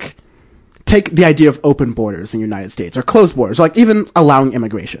 like take the idea of open borders in the United States, or closed borders, like even allowing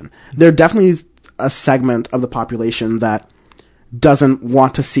immigration. There definitely is a segment of the population that doesn't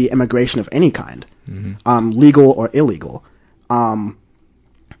want to see immigration of any kind, legal or illegal,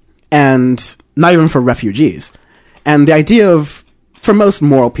 and not even for refugees. And the idea of, for most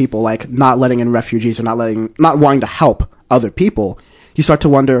moral people, like not letting in refugees or not wanting to help other people, you start to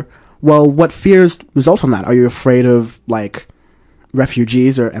wonder, well, what fears result from that? Are you afraid of like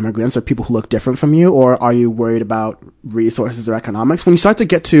refugees or immigrants or people who look different from you, or are you worried about resources or economics? When you start to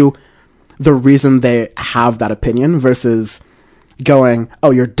get to the reason they have that opinion versus going,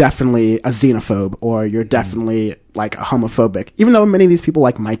 oh, you're definitely a xenophobe, or you're definitely like a homophobic, even though many of these people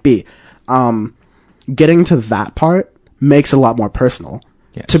like might be, getting to that part makes it a lot more personal.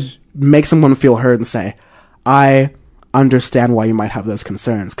 Yes. To make someone feel heard and say, I understand why you might have those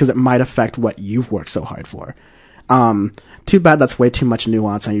concerns, because it might affect what you've worked so hard for. Too bad that's way too much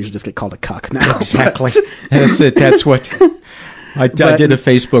nuance. I usually just get called a cuck now. Exactly. That's it. That's what I did a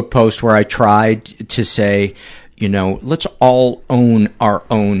Facebook post where I tried to say, let's all own our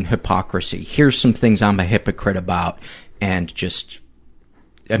own hypocrisy. Here's some things I'm a hypocrite about. And just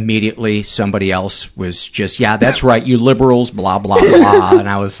immediately somebody else was just, yeah, that's right, you liberals, blah, blah, blah. And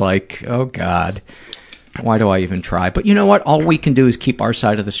I was like, oh, God. Why do I even try? But you know what? All we can do is keep our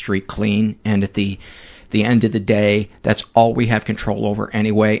side of the street clean, and at the end of the day, that's all we have control over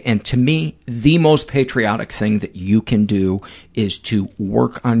anyway. And to me, the most patriotic thing that you can do is to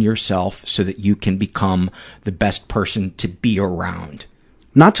work on yourself so that you can become the best person to be around.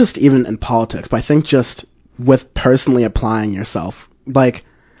 Not just even in politics, but I think just with personally applying yourself. Like,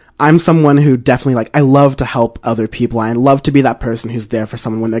 I'm someone who definitely, like, I love to help other people. I love to be that person who's there for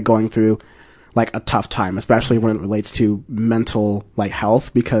someone when they're going through, like, a tough time, especially when it relates to mental, like,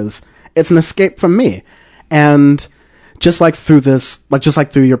 health, because it's an escape from me. And just like through this, like, just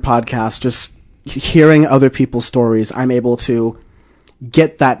like through your podcast, just hearing other people's stories, I'm able to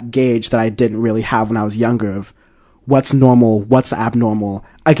get that gauge that I didn't really have when I was younger of what's normal, what's abnormal.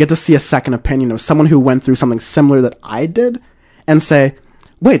 I get to see a second opinion of someone who went through something similar that I did and say,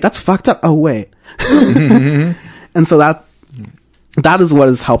 wait, that's fucked up. Oh, wait. And so that is what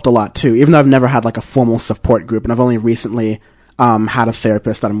has helped a lot too, even though I've never had like a formal support group, and I've only recently had a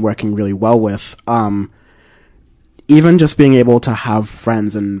therapist that I'm working really well with. Even just being able to have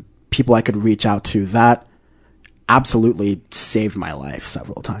friends and people I could reach out to, that absolutely saved my life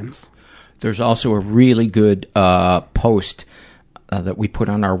several times. There's also a really good post that we put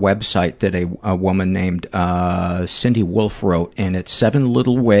on our website that a woman named Cindy Wolf wrote, and it's 7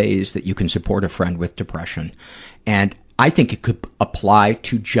 little ways that you can support a friend with depression. And I think it could apply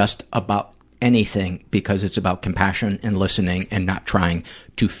to just about anything, because it's about compassion and listening and not trying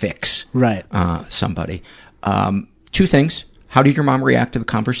to fix somebody. 2 things. How did your mom react to the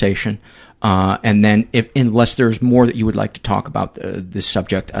conversation? And then, unless there's more that you would like to talk about this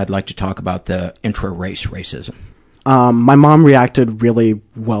subject, I'd like to talk about the intra-race racism. My mom reacted really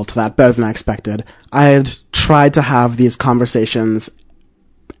well to that, better than I expected. I had tried to have these conversations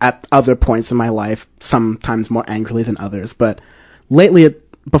at other points in my life, sometimes more angrily than others, but lately,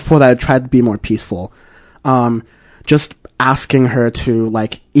 before that, I tried to be more peaceful. Just asking her to,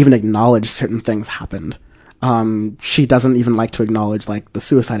 like, even acknowledge certain things happened. She doesn't even like to acknowledge, like, the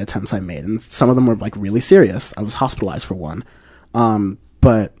suicide attempts I made, and some of them were, like, really serious. I was hospitalized for one.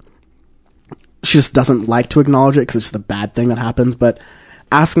 But she just doesn't like to acknowledge it because it's just a bad thing that happens. But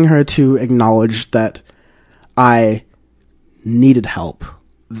asking her to acknowledge that I needed help,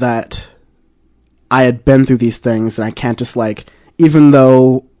 that I had been through these things, and I can't just, like, even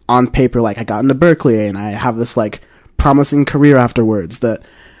though on paper, like, I got into Berkeley and I have this, like, promising career afterwards, that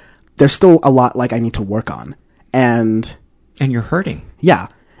there's still a lot, like, I need to work on. And you're hurting. Yeah.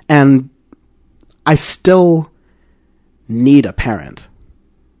 And I still need a parent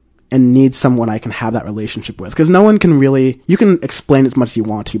and need someone I can have that relationship with. Because no one can really, you can explain as much as you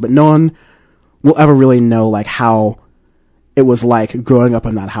want to, but no one will ever really know, like, how it was like growing up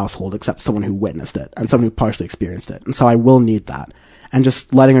in that household, except someone who witnessed it and someone who partially experienced it. And so I will need that. And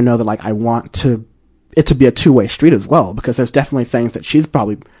just letting her know that, like, I want it to be a two-way street as well, because there's definitely things that she's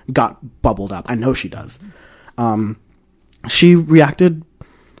probably got bubbled up. I know she does. She reacted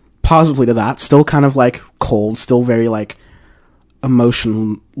positively to that, still kind of, like, cold, still very, like,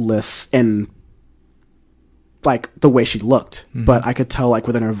 emotionless in, like, the way she looked. Mm-hmm. But I could tell, like,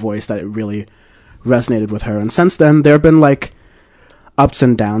 within her voice that it really resonated with her. And since then, there have been, like, ups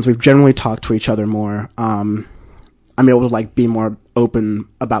and downs. We've generally talked to each other more. I'm able to, like, be more open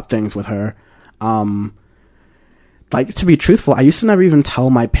about things with her. Like, to be truthful, I used to never even tell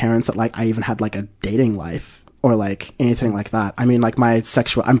my parents that, like, I even had, like, a dating life or, like, anything like that. I mean, like, I'm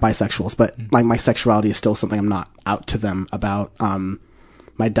bisexual, but, like, my sexuality is still something I'm not out to them about.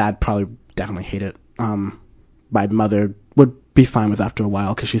 My dad definitely hate it. My mother would be fine with after a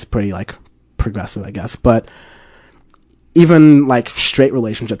while because she's pretty, like, progressive, I guess. But even, like, straight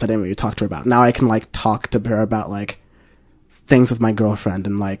relationships I didn't really talk to her about. Now I can, like, talk to her about, like, things with my girlfriend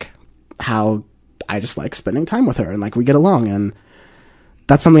and, like, how I just like spending time with her and, like, we get along, and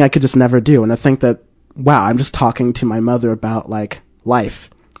that's something I could just never do. And I think that, wow, I'm just talking to my mother about, like, life,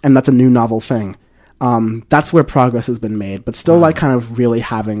 and that's a new novel thing. That's where progress has been made, but still, like, kind of really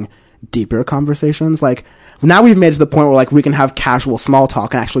having deeper conversations. Like, now we've made it to the point where, like, we can have casual small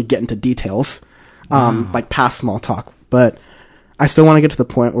talk and actually get into details, like, past small talk. But I still want to get to the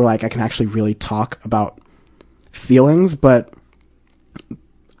point where, like, I can actually really talk about feelings, but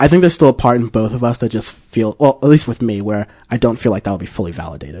I think there's still a part in both of us that just feel, well, at least with me, where I don't feel like that'll be fully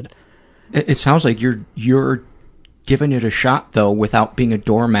validated. It sounds like you're giving it a shot, though, without being a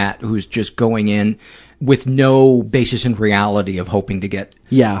doormat who's just going in with no basis in reality of hoping to get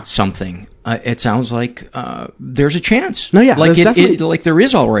something. It sounds like there's a chance. No, yeah, like like there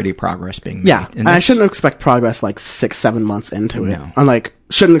is already progress being made. Yeah, and I shouldn't expect progress like 6-7 months into it. No. I'm like,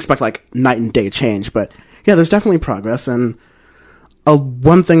 shouldn't expect like night and day change, but yeah, there's definitely progress. And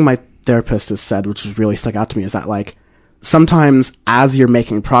one thing my therapist has said, which has really stuck out to me, is that like sometimes as you're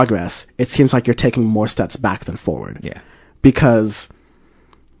making progress, it seems like you're taking more steps back than forward. Yeah. Because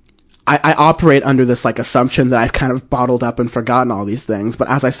I operate under this like assumption that I've kind of bottled up and forgotten all these things, but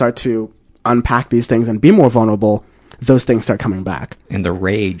as I start to unpack these things and be more vulnerable, those things start coming back. And the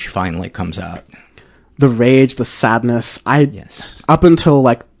rage finally comes out. The rage, the sadness. Up until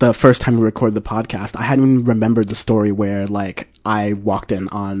like the first time we recorded the podcast, I hadn't even remembered the story where like I walked in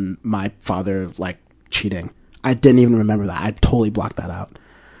on my father like cheating. I didn't even remember that. I totally blocked that out.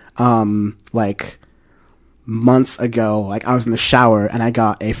 Like months ago, like I was in the shower and I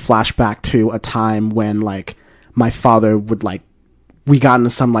got a flashback to a time when like my father would like, we got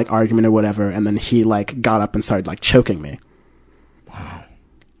into some like argument or whatever, and then he like got up and started like choking me. Wow.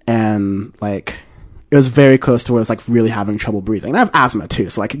 And like it was very close to where I was like really having trouble breathing. And I have asthma too,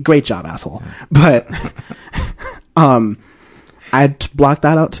 so like great job, asshole. But I'd blocked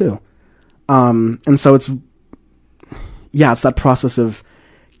that out too. And so it's that process of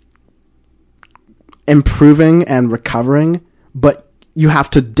improving and recovering, but you have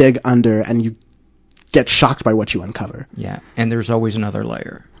to dig under and you get shocked by what you uncover. Yeah, and there's always another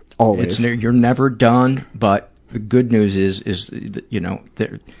layer. Always. You're never done, but the good news is you know,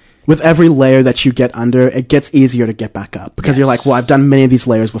 with every layer that you get under, it gets easier to get back up because you're like, well, I've done many of these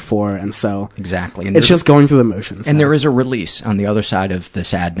layers before, and so exactly, and it's just going through the motions. And there is a release on the other side of the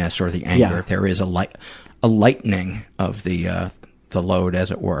sadness or the anger. Yeah. There is a lightening of the load,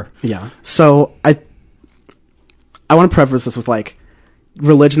 as it were. Yeah. So I want to preface this with like,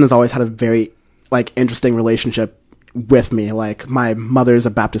 religion has always had a very like interesting relationship with me. Like my mother's a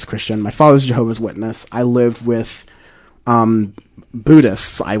Baptist Christian, my father's a Jehovah's Witness. I lived with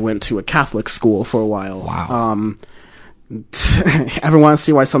Buddhists. I went to a Catholic school for a while. Wow. Ever want to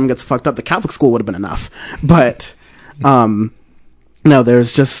see why someone gets fucked up? The Catholic school would have been enough. But no,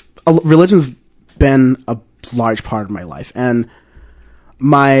 there's just religion's been a large part of my life, and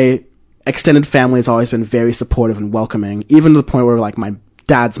my extended family has always been very supportive and welcoming, even to the point where like my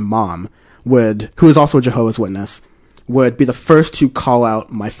dad's mom who is also a Jehovah's Witness, would be the first to call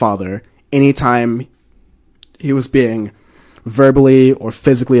out my father anytime he was being verbally or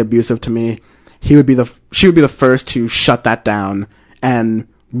physically abusive to me. She would be the first to shut that down and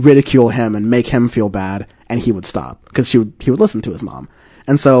ridicule him and make him feel bad, and he would stop because he would listen to his mom.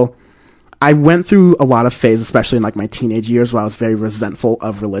 And so I went through a lot of phases, especially in like my teenage years, where I was very resentful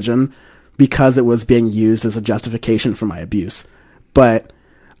of religion because it was being used as a justification for my abuse. But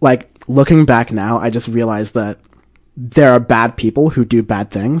like looking back now, I just realized that there are bad people who do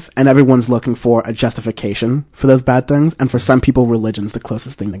bad things, and everyone's looking for a justification for those bad things. And for some people, religion's the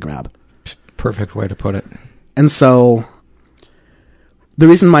closest thing to grab. Perfect way to put it. And so the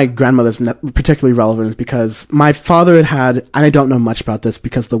reason my grandmother's particularly relevant is because my father had, and I don't know much about this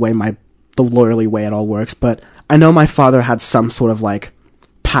because the lawyerly way it all works, but I know my father had some sort of like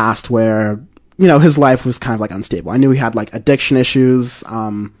past where, you know, his life was kind of like unstable. I knew he had like addiction issues.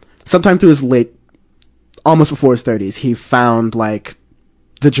 Sometime through his almost before his 30s, he found like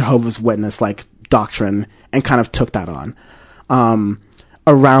the Jehovah's Witness like doctrine and kind of took that on.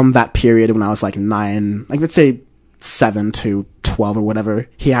 Around that period when I was like 9, like let's say 7 to 12 or whatever,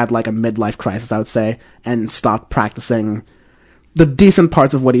 he had like a midlife crisis, I would say, and stopped practicing the decent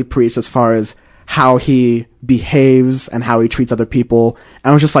parts of what he preached as far as how he behaves and how he treats other people.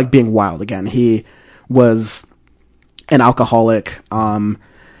 And it was just like being wild again. He was an alcoholic.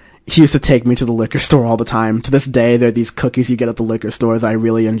 He used to take me to the liquor store all the time. To this day, there are these cookies you get at the liquor store that I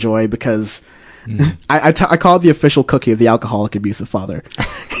really enjoy because I call it the official cookie of the alcoholic abusive father.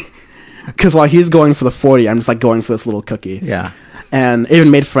 Because while he's going for the 40, I'm just like going for this little cookie. Yeah. And I even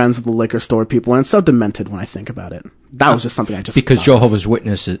made friends with the liquor store people, and it's so demented when I think about it. That was just something I just because Jehovah's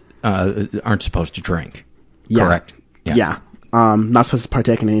Witnesses aren't supposed to drink. Yeah. Correct. Yeah. Not supposed to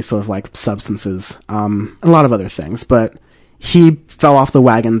partake in any sort of like substances, and a lot of other things. But he fell off the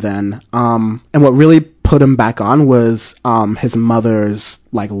wagon then. And what really put him back on was his mother's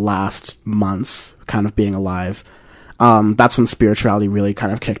like last months kind of being alive. That's when spirituality really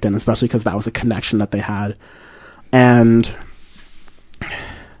kind of kicked in, especially because that was a connection that they had. And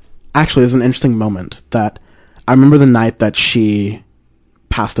actually, there's an interesting moment that I remember the night that she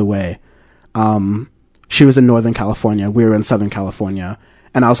passed away. She was in Northern California. We were in Southern California.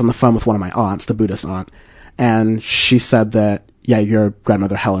 And I was on the phone with one of my aunts, the Buddhist aunt. And she said that, yeah, your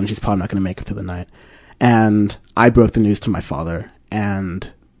grandmother Helen, she's probably not going to make it through the night. And I broke the news to my father.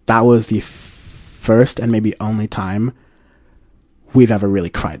 And that was the first and maybe only time we've ever really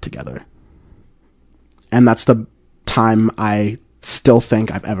cried together. And that's the time I still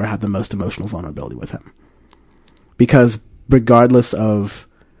think I've ever had the most emotional vulnerability with him. Because regardless of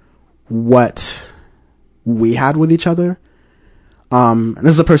what we had with each other. And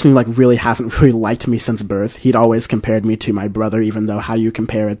this is a person who like really hasn't really liked me since birth. He'd always compared me to my brother, even though how you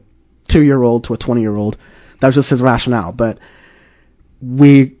compare a 2-year-old to a 20-year-old, that was just his rationale. But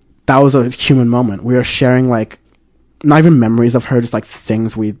that was a human moment. We were sharing like, not even memories of her, just like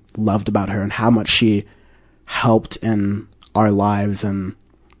things we loved about her and how much she helped in our lives. And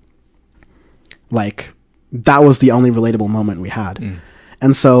like, that was the only relatable moment we had.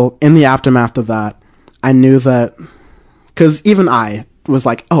 And so in the aftermath of that, I knew that, because even I was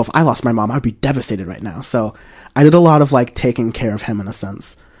like, oh, if I lost my mom, I'd be devastated right now. So I did a lot of like taking care of him in a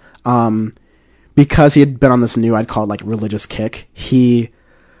sense. Because he had been on this new, I'd call it like religious kick, he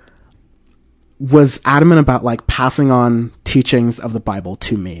was adamant about like passing on teachings of the Bible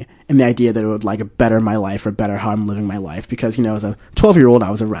to me, and the idea that it would like better my life or better how I'm living my life, because, you know, as a 12-year-old, I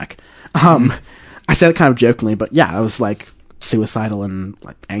was a wreck. I said it kind of jokingly, but yeah, I was like suicidal and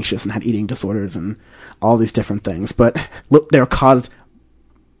like anxious and had eating disorders and all these different things. But look, they were caused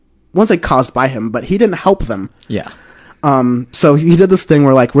by him, but he didn't help them. Yeah. So he did this thing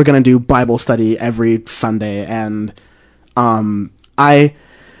where like, we're going to do Bible study every Sunday. And, I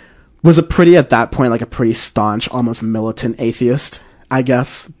was at that point, like a pretty staunch, almost militant atheist, I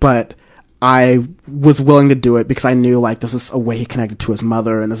guess. But I was willing to do it because I knew like this was a way he connected to his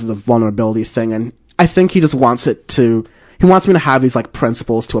mother, and this is a vulnerability thing. And I think he just wants me to have these like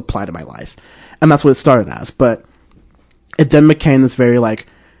principles to apply to my life. And that's what it started as. But it then became this very like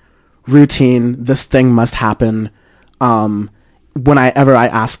routine, this thing must happen. Whenever I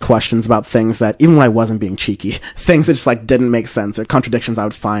asked questions about things that, even when I wasn't being cheeky, things that just like didn't make sense, or contradictions I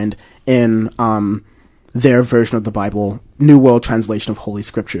would find in their version of the Bible, New World Translation of Holy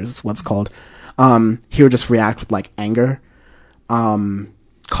Scriptures is what's called, he would just react with like anger,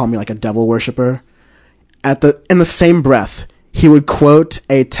 call me like a devil worshiper. In the same breath, he would quote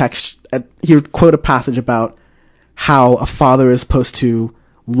a passage about how a father is supposed to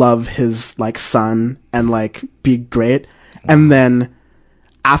love his like son and like be great, and then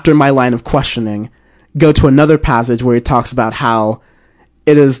after my line of questioning, go to another passage where he talks about how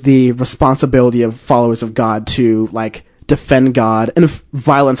it is the responsibility of followers of God to like defend God, and if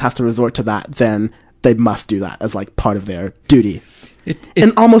violence has to resort to that, then they must do that as like part of their duty.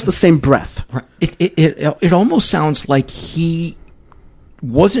 In almost the same breath. Right. It almost sounds like he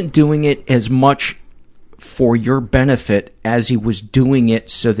wasn't doing it as much for your benefit as he was doing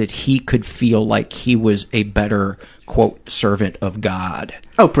it so that he could feel like he was a better, quote, servant of God.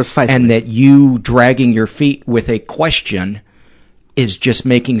 Oh, precisely. And that you dragging your feet with a question is just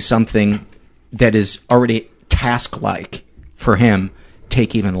making something that is already task-like for him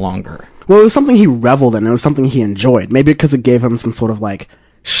take even longer. Well, it was something he reveled in. It was something he enjoyed. Maybe because it gave him some sort of like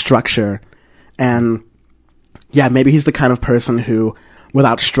structure. And yeah, maybe he's the kind of person who,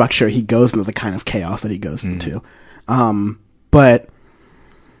 without structure, he goes into the kind of chaos that he goes into. But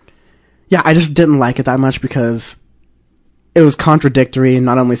yeah, I just didn't like it that much because it was contradictory.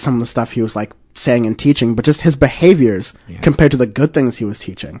 Not only some of the stuff he was like saying and teaching, but just his behaviors compared to the good things he was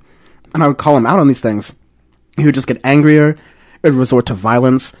teaching. And I would call him out on these things. He would just get angrier. It would resort to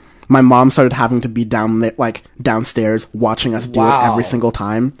violence. My mom started having to be downstairs watching us do it every single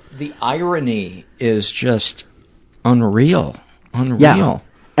time. The irony is just unreal. Yeah.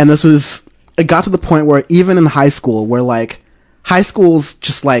 And it got to the point where even in high school, where like high school's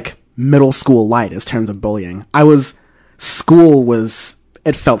just like middle school light in terms of bullying. It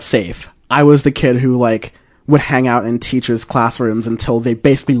felt safe. I was the kid who like would hang out in teachers' classrooms until they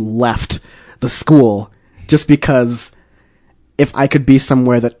basically left the school, just because if I could be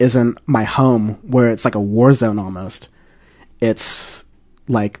somewhere that isn't my home, where it's like a war zone almost, it's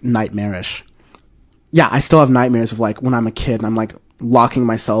like nightmarish. Yeah, I still have nightmares of like when I'm a kid and I'm like locking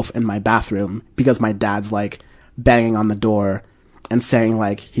myself in my bathroom because my dad's like banging on the door and saying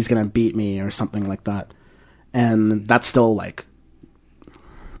like he's gonna beat me or something like that. And that's still like,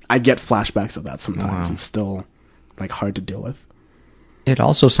 I get flashbacks of that sometimes. Wow. It's still like hard to deal with. It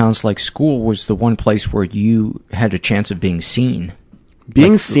also sounds like school was the one place where you had a chance of being seen.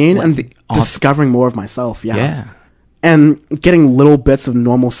 Discovering more of myself, yeah. And getting little bits of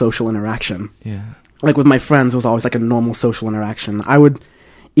normal social interaction. Yeah. Like with my friends, it was always like a normal social interaction.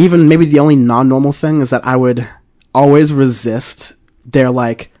 Maybe the only non-normal thing is that I would always resist their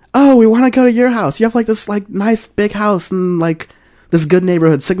like, oh, we want to go to your house. You have like this like nice big house and like this good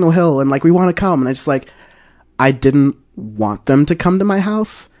neighborhood, Signal Hill, and like we want to come. And I just like, I didn't want them to come to my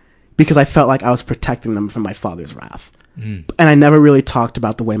house because I felt like I was protecting them from my father's wrath. And I never really talked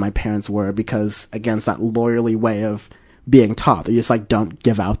about the way my parents were because, again, it's that lawyerly way of being taught. You just like don't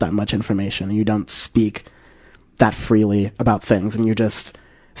give out that much information and you don't speak that freely about things, and you just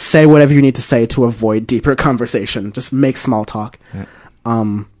say whatever you need to say to avoid deeper conversation. Just make small talk. Yeah.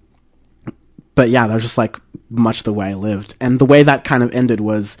 But yeah, that was just like much the way I lived. And the way that kind of ended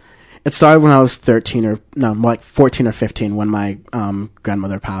was, it started when I was 14 or 15 when my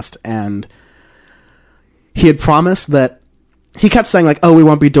grandmother passed. And he had promised that, he kept saying like, oh, we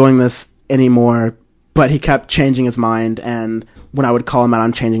won't be doing this anymore. But he kept changing his mind. And when I would call him out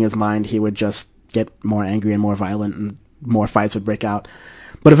on changing his mind, he would just get more angry and more violent, and more fights would break out.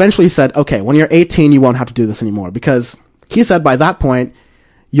 But eventually he said, okay, when you're 18, you won't have to do this anymore. Because he said by that point,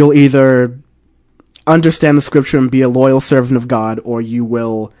 you'll either understand the scripture and be a loyal servant of God, or you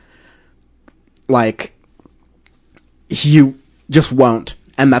will, like, you just won't.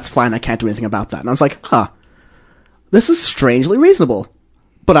 And that's fine. I can't do anything about that. And I was like, this is strangely reasonable.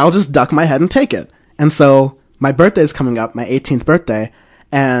 But I'll just duck my head and take it. And so my birthday is coming up, my 18th birthday.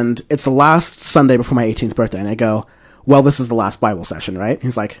 And it's the last Sunday before my 18th birthday. And I go, well, this is the last Bible session, right?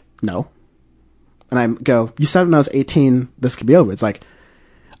 He's like, no. And I go, you said when I was 18, this could be over. It's like,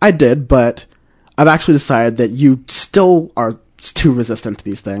 I did, but I've actually decided that you still are too resistant to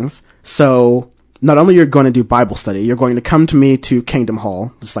these things. So not only you're going to do Bible study, you're going to come to me to Kingdom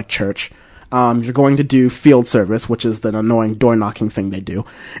Hall, just like church. You're going to do field service, which is the annoying door knocking thing they do.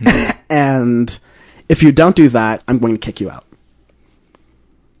 Mm. And if you don't do that, I'm going to kick you out.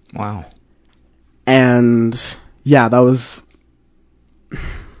 Wow. And yeah, that was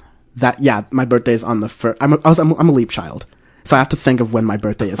that. Yeah, my birthday's on the first. I'm a leap child, so I have to think of when my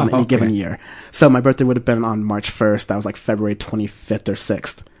birthday is in any given year. So my birthday would have been on March 1st. That was like February 25th or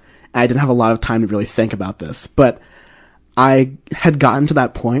 6th. I didn't have a lot of time to really think about this, but I had gotten to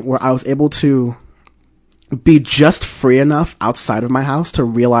that point where I was able to be just free enough outside of my house to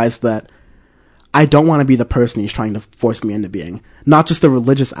realize that I don't want to be the person he's trying to force me into being. Not just the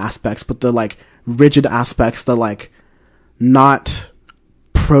religious aspects, but the like rigid aspects, the like not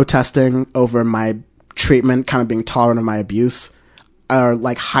protesting over my treatment, kind of being tolerant of my abuse, or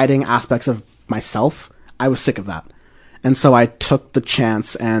like hiding aspects of myself. I was sick of that. And so I took the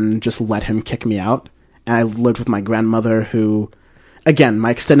chance and just let him kick me out. And I lived with my grandmother, who, again, my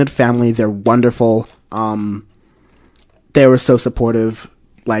extended family, they're wonderful. They were so supportive.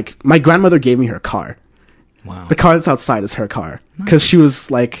 Like, my grandmother gave me her car. Wow. The car that's outside is her car. Because she was,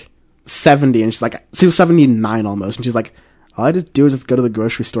 like, 70, and she was 79 almost. And she's like, all I just do is just go to the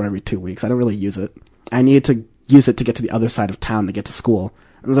grocery store every 2 weeks. I don't really use it. I needed to use it to get to the other side of town to get to school.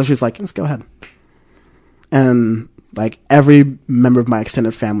 And so she was like, just go ahead. And like, every member of my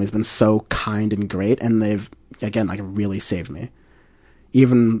extended family has been so kind and great, and they've, again, like, really saved me.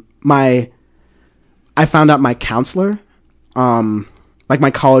 Even I found out my counselor, like,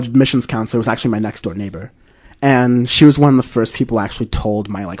 my college admissions counselor was actually my next door neighbor. And she was one of the first people I actually told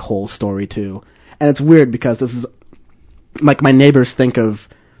my, like, whole story to. And it's weird because this is, like, my neighbors think of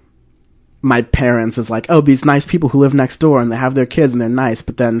my parents as, like, oh, these nice people who live next door and they have their kids and they're nice,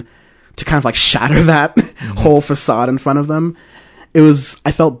 but then to kind of like shatter that whole facade in front of them,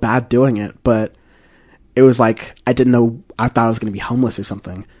 I felt bad doing it, but it was like, I didn't know, I thought I was going to be homeless or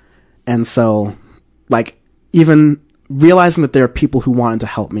something. And so, like, even realizing that there are people who wanted to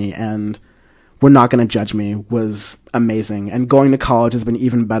help me and were not going to judge me was amazing. And going to college has been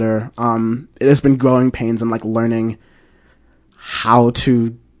even better. There's been growing pains and like learning how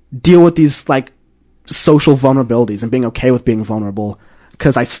to deal with these like social vulnerabilities and being okay with being vulnerable.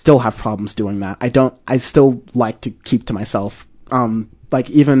 Because I still have problems doing that. I still like to keep to myself.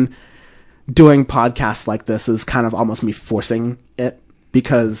 Like, even doing podcasts like this is kind of almost me forcing it,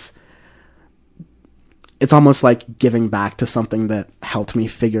 because it's almost like giving back to something that helped me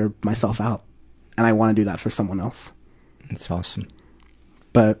figure myself out. And I want to do that for someone else. That's awesome.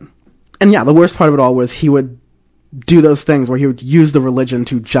 And yeah, the worst part of it all was he would do those things where he would use the religion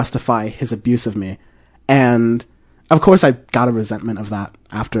to justify his abuse of me. And of course, I got a resentment of that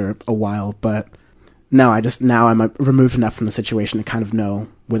after a while, but now I'm removed enough from the situation to kind of know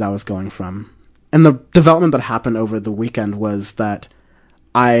where that was going from. And the development that happened over the weekend was that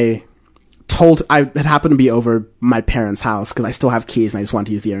I had happened to be over my parents' house because I still have keys and I just wanted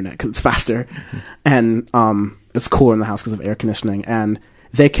to use the internet because it's faster. Mm-hmm. And it's cooler in the house because of air conditioning. And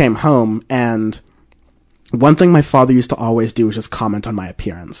they came home, and one thing my father used to always do was just comment on my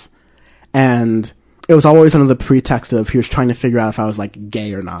appearance. And it was always under the pretext of he was trying to figure out if I was, like,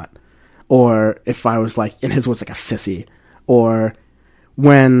 gay or not. Or if I was, like, in his words, like, a sissy. Or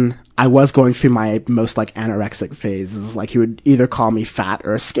when I was going through my most, like, anorexic phases, like, he would either call me fat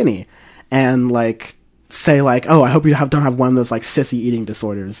or skinny. And, like, say, like, oh, I hope you don't have one of those, like, sissy eating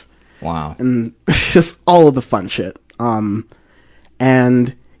disorders. Wow. And just all of the fun shit.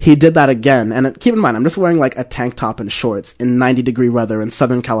 And he did that again. And keep in mind, I'm just wearing like a tank top and shorts in 90-degree weather in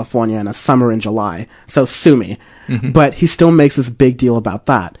Southern California in a summer in July. So sue me. Mm-hmm. But he still makes this big deal about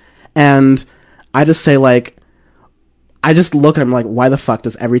that. And I just say, like, I just look at him like, why the fuck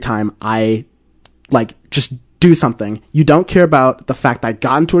does every time I, like, just do something, you don't care about the fact that I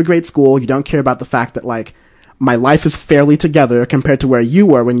got into a great school, you don't care about the fact that, like, my life is fairly together compared to where you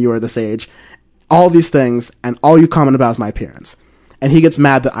were when you were this age, all these things, and all you comment about is my appearance. And he gets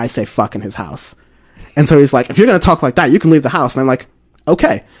mad that I say fuck in his house. And so he's like, if you're going to talk like that, you can leave the house. And I'm like,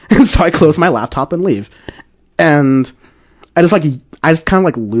 okay. And so I close my laptop and leave. And I just kind of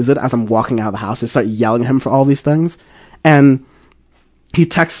like lose it as I'm walking out of the house. I just start yelling at him for all these things. And he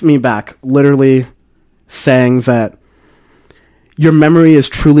texts me back, literally saying that your memory is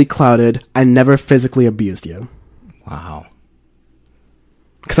truly clouded. I never physically abused you. Wow.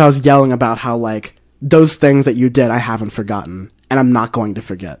 Because I was yelling about how, like, those things that you did, I haven't forgotten. And I'm not going to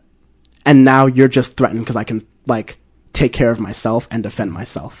forget. And now you're just threatened because I can, like, take care of myself and defend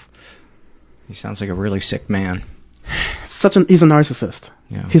myself. He sounds like a really sick man. He's a narcissist.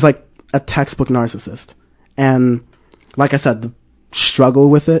 Yeah. He's like a textbook narcissist. And like I said, the struggle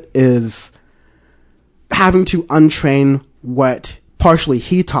with it is having to untrain what partially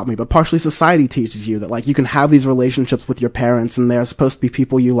he taught me, but partially society teaches you, that, like, you can have these relationships with your parents and they're supposed to be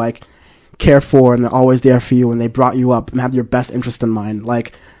people you, like, care for, and they're always there for you, and they brought you up and have your best interest in mind.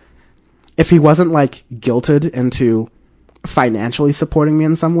 Like, if he wasn't, like, guilted into financially supporting me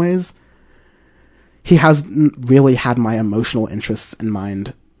in some ways, he hasn't really had my emotional interests in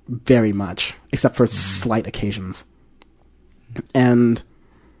mind very much, except for slight occasions. And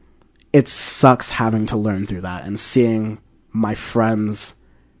it sucks having to learn through that and seeing my friends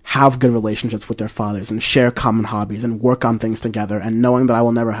have good relationships with their fathers and share common hobbies and work on things together, and knowing that I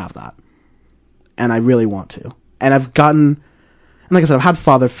will never have that. And I really want to. And I've gotten, and like I said, I've had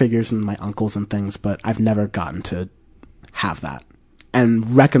father figures and my uncles and things, but I've never gotten to have that.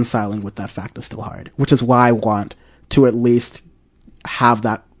 And reconciling with that fact is still hard, which is why I want to at least have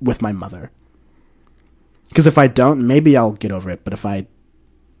that with my mother. Because if I don't, maybe I'll get over it, but if I...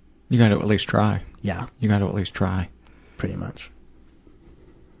 You got to at least try. Yeah. You got to at least try. Pretty much.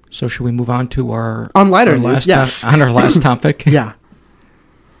 So should we move on to our... On lighter news, yes. On our last topic? Yeah.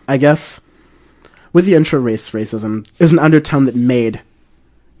 I guess with the intra-race racism, there's an undertone that made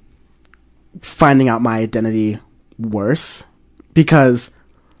finding out my identity worse. Because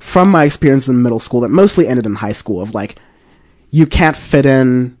from my experience in middle school, that mostly ended in high school, of, like, you can't fit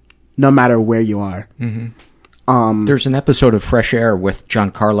in no matter where you are. Mm-hmm. There's an episode of Fresh Air with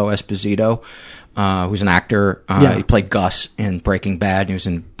Giancarlo Esposito, who's an actor. He played Gus in Breaking Bad. He was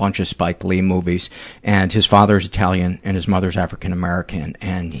in a bunch of Spike Lee movies. And his father's Italian and his mother's African American.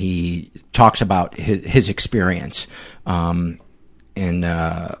 And he talks about his experience in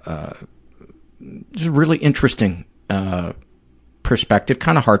just really interesting perspective,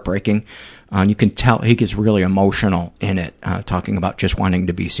 kind of heartbreaking. You can tell he gets really emotional in it, talking about just wanting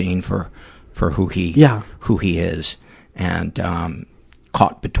to be seen for who he is, and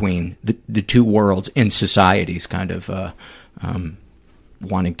caught between the two worlds in societies, kind of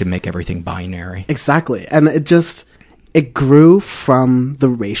wanting to make everything binary. Exactly. And it grew from the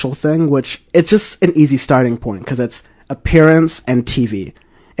racial thing, which it's just an easy starting point because it's appearance and TV.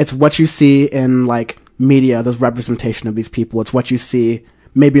 It's what you see in, like, media, the representation of these people. It's what you see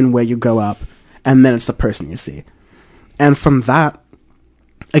maybe in where you grow up, and then it's the person you see. And from that,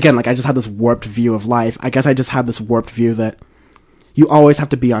 again, like, I just had this warped view of life. I guess I just had this warped view that you always have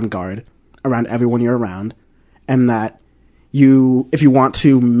to be on guard around everyone you're around, and that if you want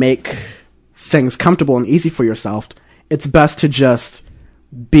to make things comfortable and easy for yourself, it's best to just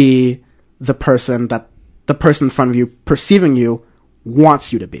be the person that the person in front of you perceiving you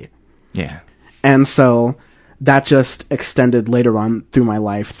wants you to be. Yeah. And so that just extended later on through my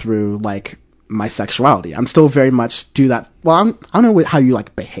life through, like, my sexuality. I'm still very much do that. Well, I don't know how you,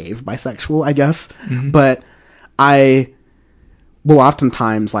 like, behave bisexual, I guess. Mm-hmm. But I will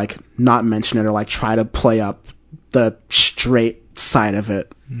oftentimes, like, not mention it or, like, try to play up the straight side of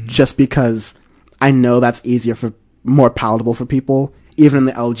it, just because I know that's more palatable for people. Even in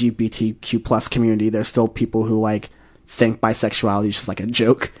the LGBTQ plus community, there's still people who, like, think bisexuality is just, like, a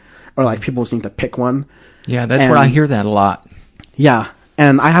joke. Or, like, people just need to pick one. Yeah, that's where I hear that a lot. Yeah,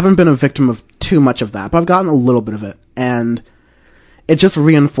 and I haven't been a victim of too much of that, but I've gotten a little bit of it. And it just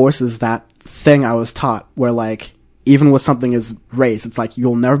reinforces that thing I was taught, where, like, even with something as race, it's like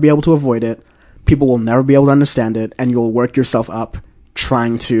you'll never be able to avoid it, people will never be able to understand it, and you'll work yourself up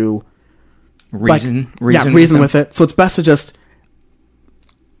trying to... Reason with it. So it's best to just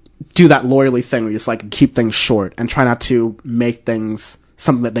do that lawyerly thing where you just, like, keep things short and try not to make things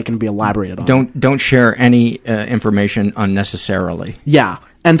something that they can be elaborated on. Don't share any information unnecessarily. Yeah,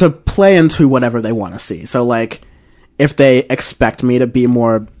 and to play into whatever they want to see. So, like, if they expect me to be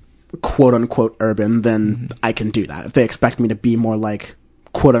more quote-unquote urban, then I can do that. If they expect me to be more, like,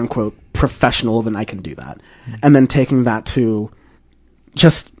 quote-unquote professional, then I can do that. And then taking that to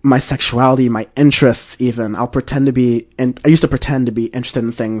just my sexuality, my interests even. I used to pretend to be interested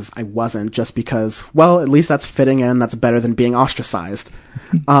in things I wasn't, just because, well, at least that's fitting in, that's better than being ostracized.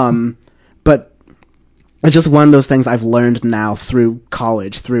 But it's just one of those things I've learned now through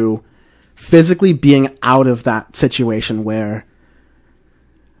college, through physically being out of that situation where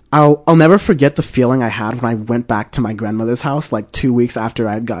I'll never forget the feeling I had when I went back to my grandmother's house, like 2 weeks after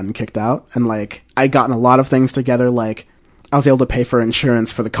I had gotten kicked out. And, like, I'd gotten a lot of things together, like, I was able to pay for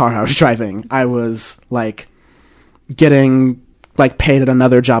insurance for the car I was driving. I was, like, getting, like, paid at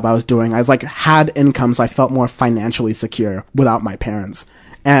another job I was doing. I was, like, had income, so I felt more financially secure without my parents.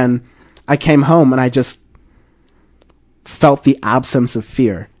 And I came home and I just felt the absence of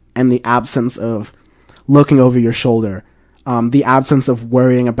fear and the absence of looking over your shoulder. The absence of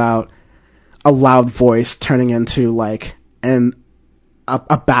worrying about a loud voice turning into, like,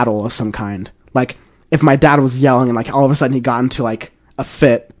 a battle of some kind. Like, if my dad was yelling and, like, all of a sudden he got into, like, a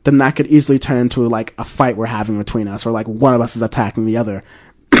fit, then that could easily turn into, like, a fight we're having between us, or, like, one of us is attacking the other.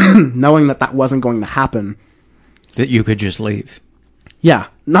 Knowing that wasn't going to happen. That you could just leave. Yeah.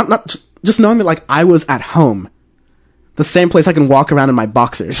 Just knowing that, like, I was at home. The same place I can walk around in my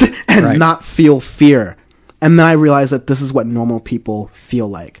boxers and not feel fear. And then I realized that this is what normal people feel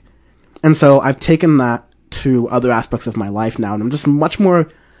like. And so I've taken that to other aspects of my life now, and I'm just much more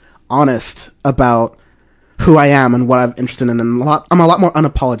honest about who I am and what I'm interested in, and I'm a lot more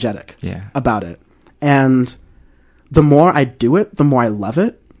unapologetic about it. And the more I do it, the more I love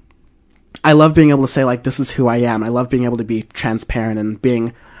it. I love being able to say, like, this is who I am. I love being able to be transparent and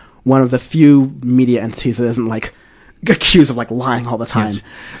being one of the few media entities that isn't, like, accused of, like, lying all the time. Yes.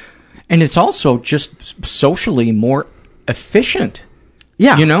 And it's also just socially more efficient.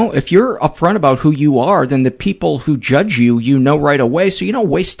 Yeah. You know, if you're upfront about who you are, then the people who judge you, you know right away, so you don't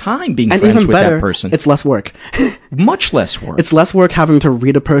waste time being friends with that person. It's less work. Much less work. It's less work having to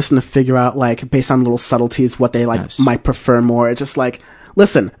read a person to figure out, like, based on little subtleties, what they, like, might prefer more. It's just like,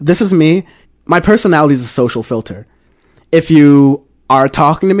 listen, this is me. My personality is a social filter. If you are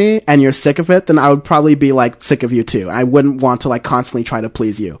talking to me and you're sick of it, then I would probably be, like, sick of you too. I wouldn't want to, like, constantly try to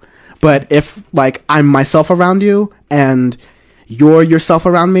please you. But if, like, I'm myself around you and you're yourself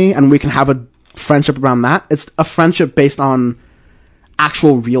around me and we can have a friendship around that, it's a friendship based on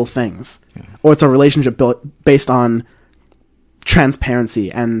actual real things. Yeah. Or it's a relationship based on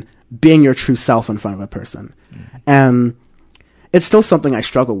transparency and being your true self in front of a person. Mm-hmm. And it's still something I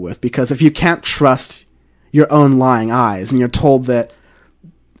struggle with, because if you can't trust your own lying eyes and you're told that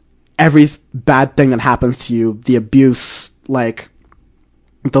every bad thing that happens to you, the abuse, like,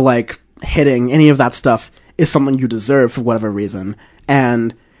 the, like, hitting, any of that stuff is something you deserve for whatever reason,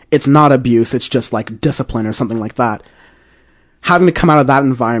 and it's not abuse, it's just, like, discipline or something like that. Having to come out of that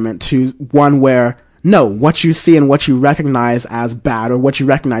environment to one where, no, what you see and what you recognize as bad or what you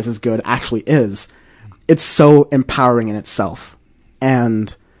recognize as good actually is, it's so empowering in itself.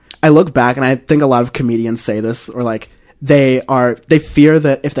 And I look back and I think a lot of comedians say this, or, like, they fear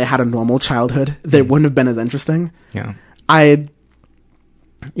that if they had a normal childhood, they wouldn't have been as interesting. Yeah. I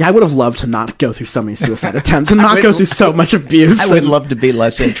would have loved to not go through so many suicide attempts and not go through so much abuse. I would love to be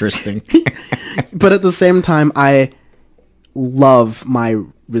less interesting. But at the same time, I love my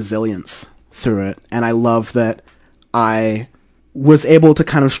resilience through it. And I love that I was able to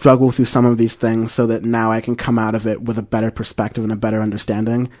kind of struggle through some of these things so that now I can come out of it with a better perspective and a better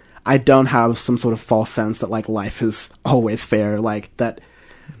understanding. I don't have some sort of false sense that, like, life is always fair, like, that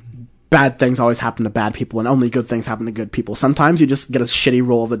bad things always happen to bad people and only good things happen to good people. Sometimes you just get a shitty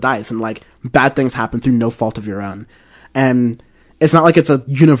roll of the dice and, like, bad things happen through no fault of your own. And it's not like it's a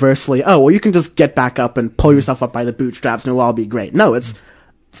universally, oh, well, you can just get back up and pull yourself up by the bootstraps and it'll all be great. No, it's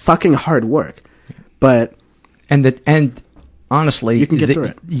fucking hard work. But and honestly, you can get through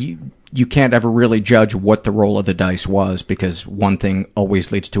it. You can't ever really judge what the roll of the dice was, because one thing always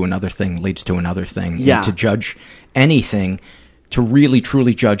leads to another thing, leads to another thing. Yeah. And to judge anything, to really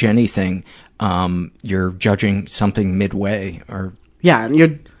truly judge anything, you're judging something midway, or and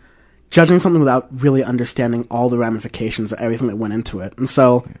you're judging something without really understanding all the ramifications of everything that went into it. And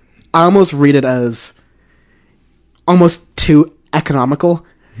so I almost read it as almost too economical.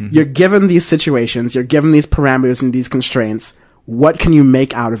 Mm-hmm. You're given these situations, you're given these parameters and these constraints. What can you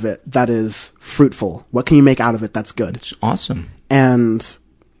make out of it that is fruitful? What can you make out of it that's good? It's awesome. And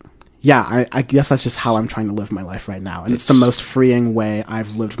yeah, I guess that's just how I'm trying to live my life right now. And it's the most freeing way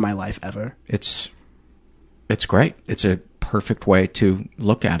I've lived my life ever. It's great. It's a perfect way to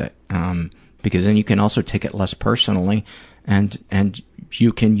look at it. Because then you can also take it less personally, and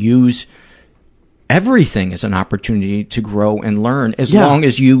you can use everything as an opportunity to grow and learn, as long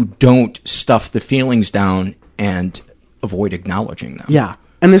as you don't stuff the feelings down and avoid acknowledging them. Yeah.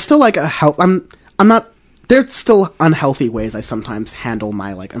 And there's still like I'm not, there's still unhealthy ways I sometimes handle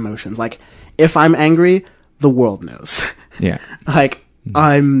my like emotions. Like if I'm angry, the world knows. Yeah. Like if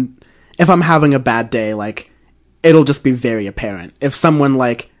I'm having a bad day, like it'll just be very apparent. If someone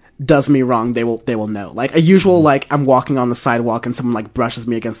like does me wrong, they will know. Like a usual, like I'm walking on the sidewalk and someone like brushes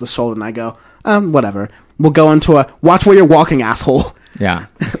me against the shoulder and I go, whatever. We'll go into a watch where you're walking, asshole. Yeah.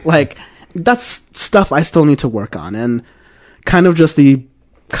 Like that's stuff I still need to work on, and kind of just the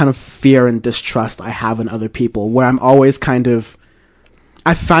kind of fear and distrust I have in other people, where I'm always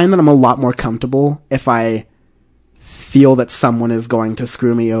I find that I'm a lot more comfortable if I feel that someone is going to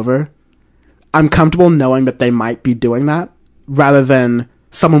screw me over. I'm comfortable knowing that they might be doing that rather than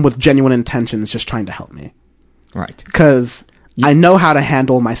someone with genuine intentions just trying to help me. Right. Because I know how to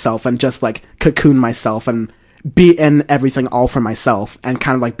handle myself and just like cocoon myself and be in everything all for myself and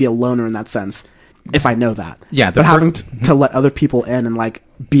kind of like be a loner in that sense, if I know that. Yeah. But having to let other people in and like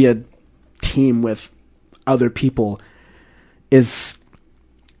be a team with other people is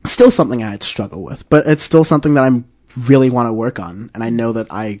still something I'd struggle with. But it's still something that I really want to work on. And I know that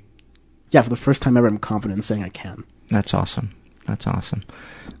for the first time ever, I'm confident in saying I can. That's awesome. That's awesome.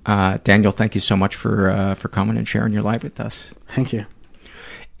 Daniel, thank you so much for coming and sharing your life with us. Thank you.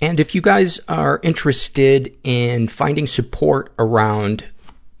 And if you guys are interested in finding support around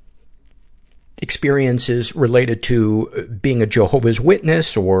experiences related to being a Jehovah's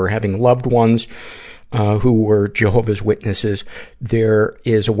Witness or having loved ones who were Jehovah's Witnesses, there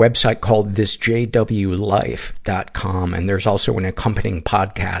is a website called thisjwlife.com, and there's also an accompanying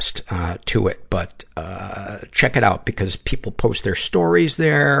podcast to it. But check it out because people post their stories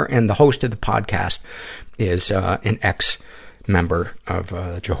there, and the host of the podcast is an ex-member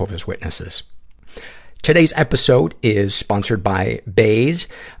of Jehovah's Witnesses. Today's episode is sponsored by Baze.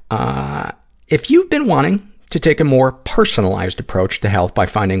 If you've been wanting to take a more personalized approach to health by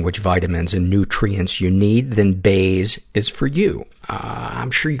finding which vitamins and nutrients you need, then Baze is for you. I'm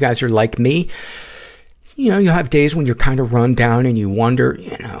sure you guys are like me. You know, you have days when you're kind of run down and you wonder,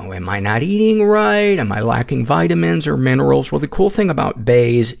 am I not eating right? Am I lacking vitamins or minerals? Well, the cool thing about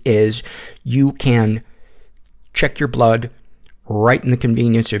Baze is you can check your blood right in the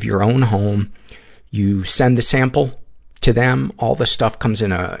convenience of your own home. You send the sample to them. All the stuff comes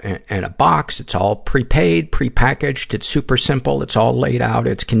in a box. It's all prepaid, prepackaged. It's super simple. It's all laid out.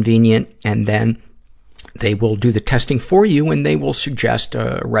 It's convenient. And then they will do the testing for you, and they will suggest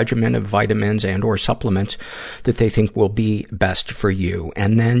a regimen of vitamins and or supplements that they think will be best for you.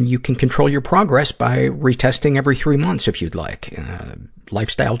 And then you can control your progress by retesting every 3 months if you'd like.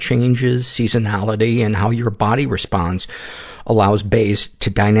 Lifestyle changes, seasonality, and how your body responds allows Baze to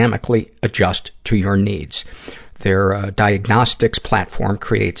dynamically adjust to your needs. Their diagnostics platform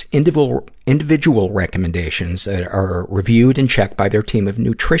creates individual recommendations that are reviewed and checked by their team of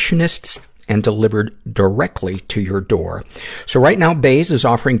nutritionists and delivered directly to your door. So right now, Baze is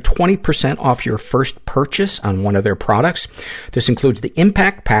offering 20% off your first purchase on one of their products. This includes the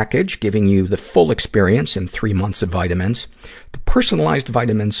Impact Package, giving you the full experience in 3 months of vitamins, the personalized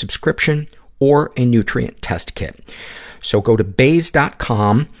vitamin subscription, or a nutrient test kit. So go to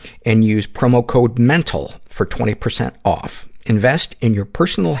Baze.com and use promo code MENTAL for 20% off. Invest in your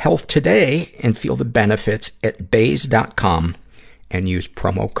personal health today and feel the benefits at Baze.com and use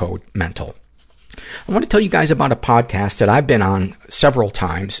promo code MENTAL. I want to tell you guys about a podcast that I've been on several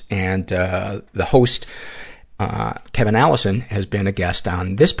times, and the host, Kevin Allison, has been a guest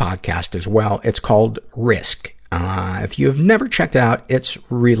on this podcast as well. It's called Risk. If you have never checked it out, it's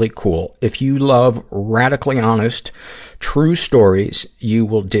really cool. If you love radically honest, true stories, you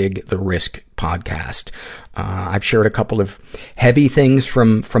will dig the Risk podcast. I've shared a couple of heavy things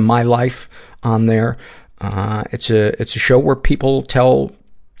from my life on there. It's a show where people tell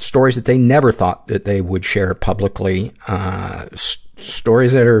stories that they never thought that they would share publicly,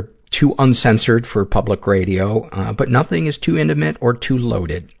 stories that are too uncensored for public radio, but nothing is too intimate or too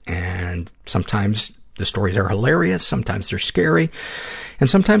loaded. And sometimes the stories are hilarious, sometimes they're scary, and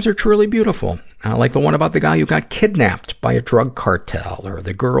sometimes they're truly beautiful. Like the one about the guy who got kidnapped by a drug cartel, or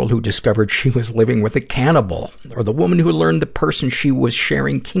the girl who discovered she was living with a cannibal, or the woman who learned the person she was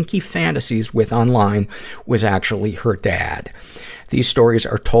sharing kinky fantasies with online was actually her dad. These stories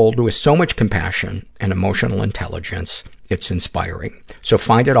are told with so much compassion and emotional intelligence, It's inspiring. So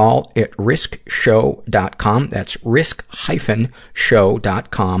find it all at riskshow.com. That's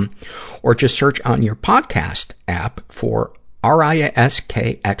risk-show.com. Or just search on your podcast app for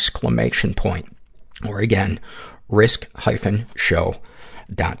RISK exclamation point. Or again,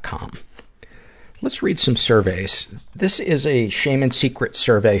 risk-show.com. Let's read some surveys. This is a shame and secret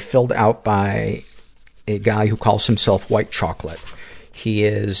survey filled out by a guy who calls himself White Chocolate.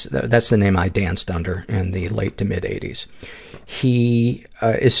 That's the name I danced under in the late to mid 80s. He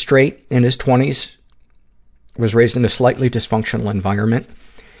is straight, in his 20s, was raised in a slightly dysfunctional environment.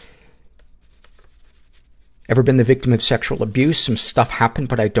 Ever been the victim of sexual abuse? Some stuff happened,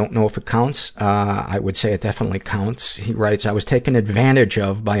 but I don't know if it counts. I would say it definitely counts. He writes, I was taken advantage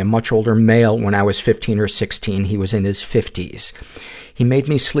of by a much older male when I was 15 or 16. He was in his 50s. He made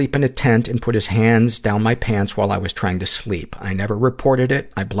me sleep in a tent and put his hands down my pants while I was trying to sleep. I never reported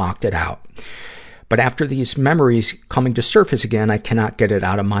it. I blocked it out. But after these memories coming to surface again, I cannot get it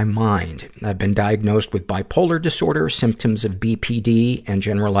out of my mind. I've been diagnosed with bipolar disorder, symptoms of BPD, and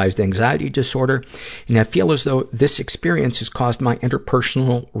generalized anxiety disorder, and I feel as though this experience has caused my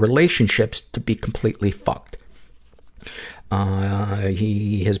interpersonal relationships to be completely fucked.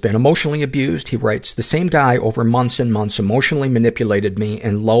 He has been emotionally abused. He writes, the same guy over months and months emotionally manipulated me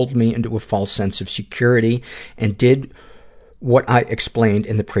and lulled me into a false sense of security and did what I explained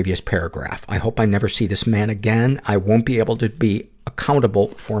in the previous paragraph. I hope I never see this man again. I won't be able to be accountable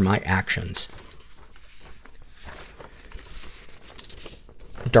for my actions.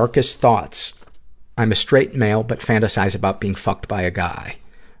 Darkest thoughts. I'm a straight male, but fantasize about being fucked by a guy.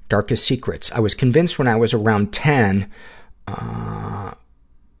 Darkest secrets. I was convinced when I was around 10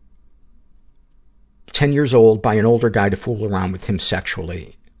 years old by an older guy to fool around with him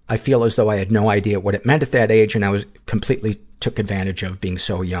sexually. I feel as though I had no idea what it meant at that age, and I was completely took advantage of being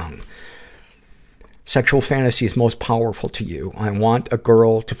so young. Sexual fantasy is most powerful to you. I want a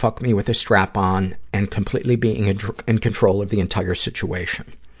girl to fuck me with a strap on and completely being in control of the entire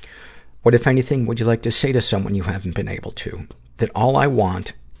situation. What, if anything, would you like to say to someone you haven't been able to? That all I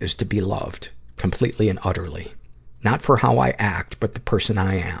want is to be loved, completely and utterly. Not for how I act, but the person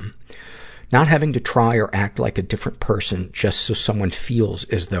I am. Not having to try or act like a different person just so someone feels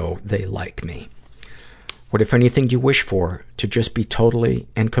as though they like me. What, if anything, do you wish for? To just be totally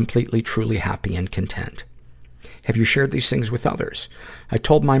and completely, truly happy and content. Have you shared these things with others? I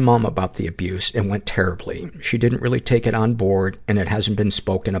told my mom about the abuse and went terribly. She didn't really take it on board, and it hasn't been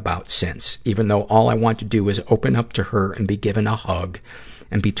spoken about since, even though all I want to do is open up to her and be given a hug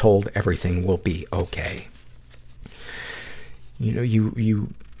and be told everything will be okay. You know,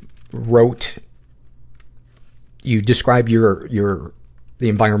 you wrote, you describe the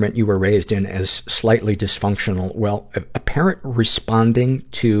environment you were raised in as slightly dysfunctional. Well, a parent responding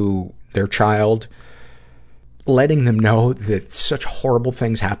to their child, letting them know that such horrible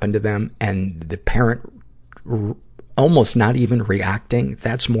things happen to them, and the parent almost not even reacting,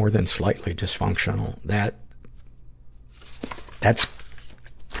 that's more than slightly dysfunctional. That's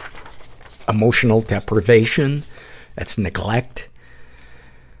emotional deprivation. That's neglect.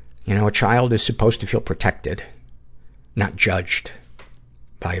 You know, a child is supposed to feel protected, not judged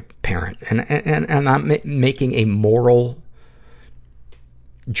by a parent. And I'm not making a moral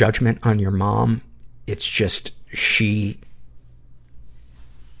judgment on your mom. It's just she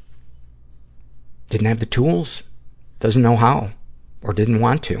didn't have the tools, doesn't know how, or didn't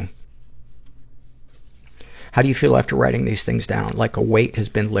want to. How do you feel after writing these things down? Like a weight has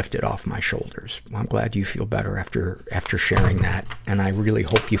been lifted off my shoulders. Well, I'm glad you feel better after sharing that. And I really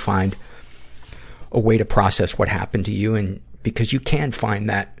hope you find a way to process what happened to you, and because you can find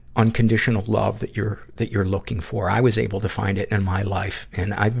that unconditional love that you're looking for. I was able to find it in my life,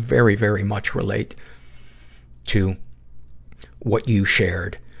 and I very, very much relate to what you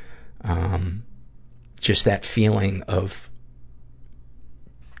shared. Just that feeling of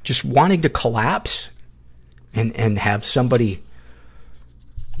just wanting to collapse and have somebody,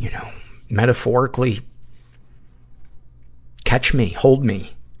 you know, metaphorically catch me, hold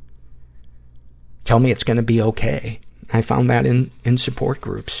me, tell me it's going to be okay. I found that in support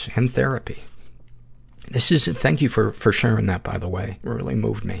groups and therapy. Thank you for sharing that, by the way. It really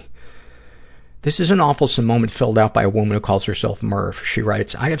moved me. This is an awfulsome moment filled out by a woman who calls herself Murph. She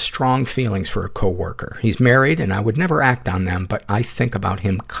writes, I have strong feelings for a coworker. He's married and I would never act on them, but I think about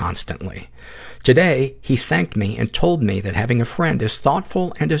him constantly. Today, he thanked me and told me that having a friend as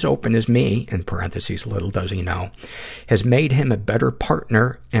thoughtful and as open as me, in parentheses, little does he know, has made him a better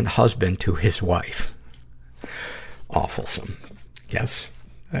partner and husband to his wife. Awfulsome. Yes,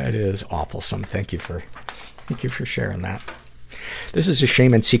 that is awfulsome. Thank you for sharing that. This is a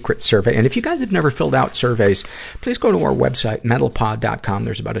shame and secret survey. And if you guys have never filled out surveys, please go to our website, mentalpod.com.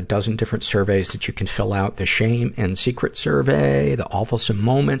 There's about a dozen different surveys that you can fill out. The shame and secret survey, the awfulsome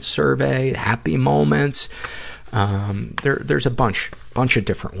moments survey, happy moments. There's a bunch of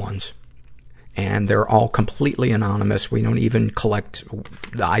different ones. And they're all completely anonymous. We don't even collect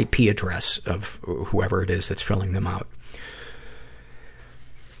the IP address of whoever it is that's filling them out.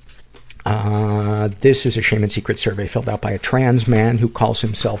 This is a shame and secret survey filled out by a trans man who calls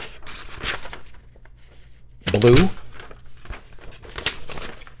himself Blue.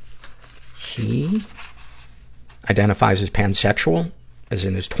 He identifies as pansexual, is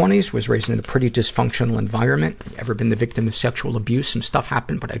in his 20s, was raised in a pretty dysfunctional environment. Ever been the victim of sexual abuse? Some stuff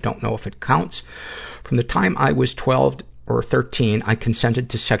happened, but I don't know if it counts. From the time I was 12 or 13, I consented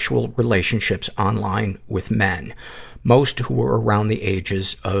to sexual relationships online with men, most who were around the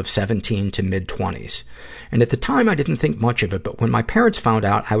ages of 17 to mid-20s. And at the time, I didn't think much of it, but when my parents found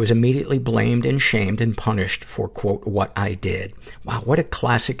out, I was immediately blamed and shamed and punished for, quote, what I did. Wow, what a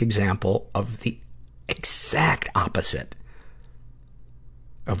classic example of the exact opposite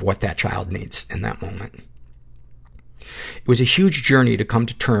of what that child needs in that moment. It was a huge journey to come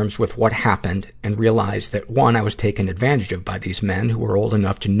to terms with what happened and realize that, one, I was taken advantage of by these men who were old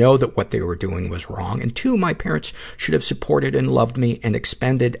enough to know that what they were doing was wrong, and two, my parents should have supported and loved me and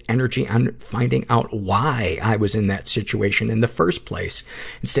expended energy on finding out why I was in that situation in the first place,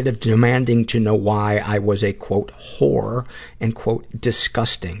 instead of demanding to know why I was a, quote, whore and, quote,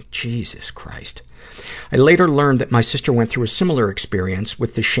 disgusting. Jesus Christ. I later learned that my sister went through a similar experience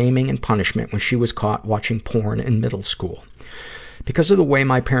with the shaming and punishment when she was caught watching porn in middle school. Because of the way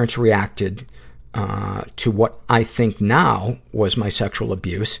my parents reacted to what I think now was my sexual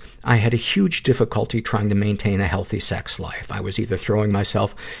abuse, I had a huge difficulty trying to maintain a healthy sex life. I was either throwing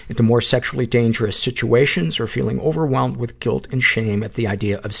myself into more sexually dangerous situations or feeling overwhelmed with guilt and shame at the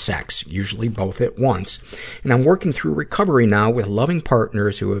idea of sex, usually both at once. And I'm working through recovery now with loving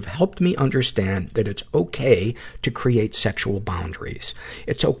partners who have helped me understand that it's okay to create sexual boundaries.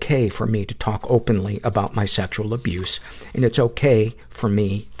 It's okay for me to talk openly about my sexual abuse, and it's okay for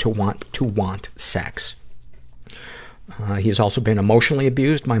me to want sex. He has also been emotionally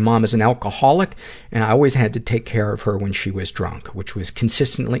abused. My mom is an alcoholic, and I always had to take care of her when she was drunk, which was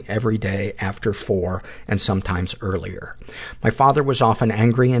consistently every day after 4 and sometimes earlier. My father was often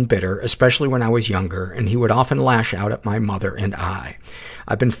angry and bitter, especially when I was younger, and he would often lash out at my mother and I.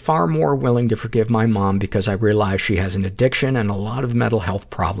 I've been far more willing to forgive my mom because I realize she has an addiction and a lot of mental health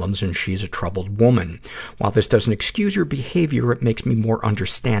problems, and she's a troubled woman. While this doesn't excuse her behavior, it makes me more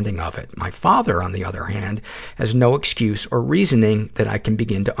understanding of it. My father, on the other hand, has no excuse or reasoning that I can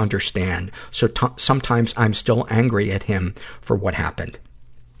begin to understand, so sometimes I'm still angry at him for what happened.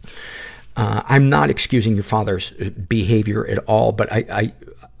 I'm not excusing your father's behavior at all, but I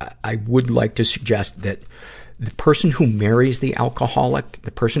would like to suggest that the person who marries the alcoholic,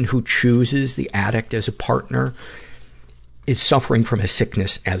 the person who chooses the addict as a partner, is suffering from a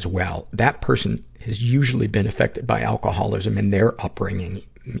sickness as well. That person has usually been affected by alcoholism in their upbringing.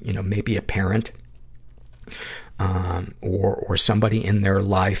 You know, maybe a parent, or somebody in their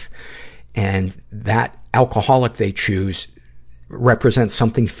life. And that alcoholic they choose represents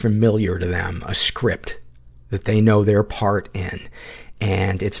something familiar to them, a script that they know their part in.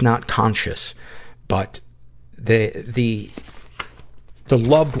 And it's not conscious, but the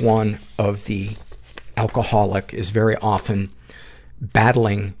loved one of the alcoholic is very often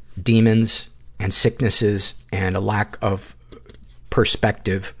battling demons and sicknesses and a lack of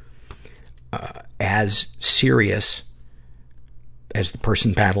perspective as serious as the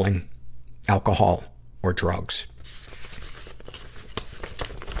person battling alcohol or drugs.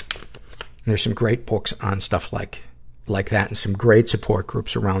 And there's some great books on stuff like that, and some great support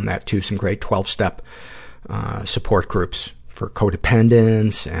groups around that too. Some great 12-step support groups for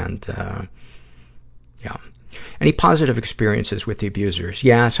codependence and yeah. Any positive experiences with the abusers?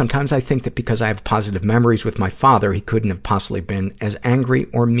 Yeah, sometimes I think that because I have positive memories with my father, he couldn't have possibly been as angry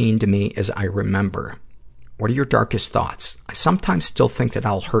or mean to me as I remember. What are your darkest thoughts? I sometimes still think that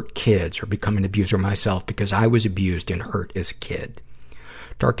I'll hurt kids or become an abuser myself because I was abused and hurt as a kid.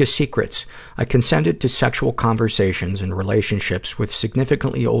 Darkest secrets. I consented to sexual conversations and relationships with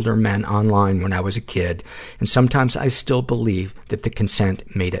significantly older men online when I was a kid, and sometimes I still believe that the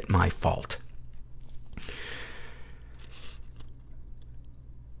consent made it my fault.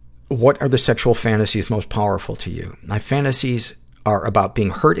 What are the sexual fantasies most powerful to you? My fantasies are about being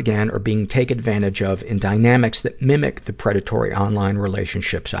hurt again or being taken advantage of in dynamics that mimic the predatory online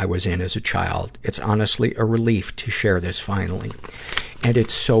relationships I was in as a child. It's honestly a relief to share this finally. And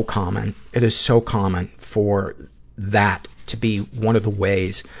it's so common. It is so common for that to be one of the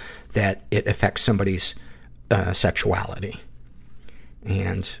ways that it affects somebody's sexuality.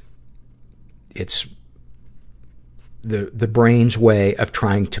 And it's the brain's way of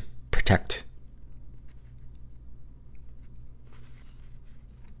trying to protect.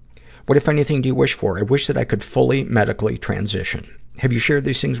 What, if anything, do you wish for? I wish that I could fully medically transition. Have you shared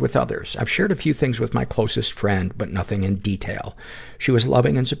these things with others? I've shared a few things with my closest friend, but nothing in detail. She was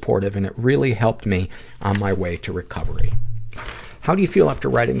loving and supportive, and it really helped me on my way to recovery. How do you feel after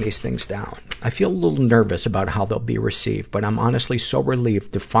writing these things down? I feel a little nervous about how they'll be received, but I'm honestly so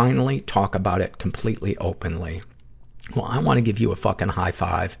relieved to finally talk about it completely openly. Well, I want to give you a fucking high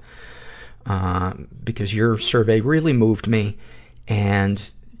five, because your survey really moved me,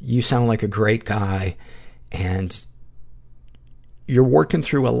 and you sound like a great guy, and you're working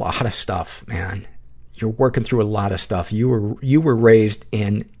through a lot of stuff, man. You're working through a lot of stuff. You were raised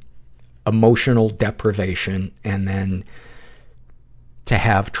in emotional deprivation, and then to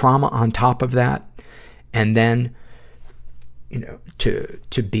have trauma on top of that, and then,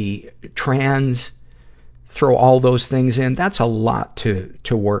 to be trans, throw all those things in, that's a lot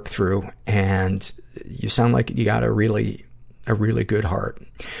to work through, and you sound like you got a really good heart.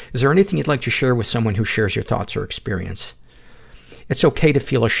 Is there anything you'd like to share with someone who shares your thoughts or experience? It's okay to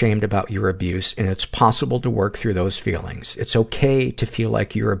feel ashamed about your abuse, and it's possible to work through those feelings. It's okay to feel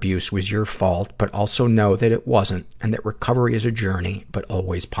like your abuse was your fault, but also know that it wasn't, and that recovery is a journey, but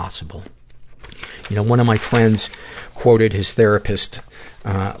always possible. One of my friends quoted his therapist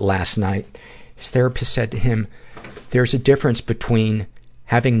last night. His therapist said to him, there's a difference between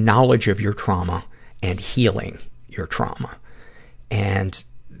having knowledge of your trauma and healing your trauma. And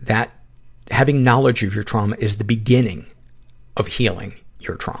that having knowledge of your trauma is the beginning of healing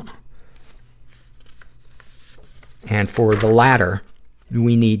your trauma. And for the latter,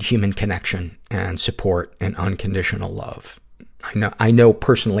 we need human connection and support and unconditional love. I know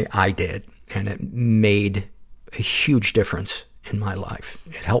personally I did, and it made a huge difference in my life.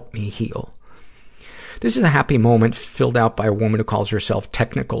 It helped me heal. This is a happy moment filled out by a woman who calls herself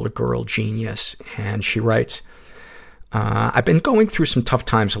Technical Girl Genius, and she writes, I've been going through some tough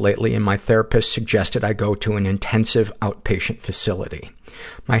times lately, and my therapist suggested I go to an intensive outpatient facility.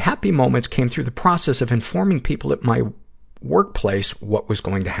 My happy moments came through the process of informing people at my workplace what was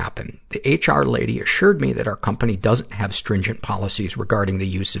going to happen. The HR lady assured me that our company doesn't have stringent policies regarding the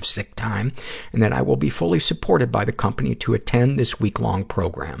use of sick time, and that I will be fully supported by the company to attend this week-long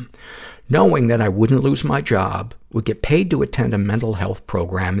program. Knowing that I wouldn't lose my job, would get paid to attend a mental health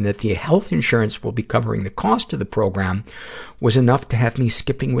program, and that the health insurance will be covering the cost of the program was enough to have me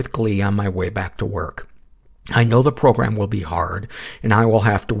skipping with glee on my way back to work. I know the program will be hard, and I will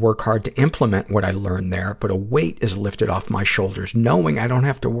have to work hard to implement what I learned there, but a weight is lifted off my shoulders knowing I don't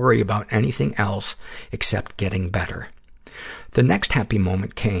have to worry about anything else except getting better. The next happy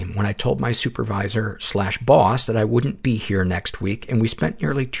moment came when I told my supervisor/boss that I wouldn't be here next week, and we spent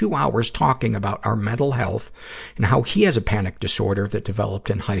nearly 2 hours talking about our mental health and how he has a panic disorder that developed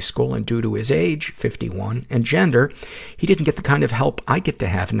in high school, and due to his age, 51, and gender, he didn't get the kind of help I get to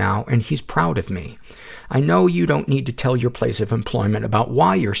have now, and he's proud of me. I know you don't need to tell your place of employment about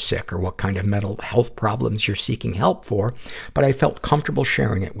why you're sick or what kind of mental health problems you're seeking help for, but I felt comfortable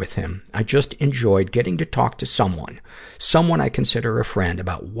sharing it with him. I just enjoyed getting to talk to someone I consider a friend,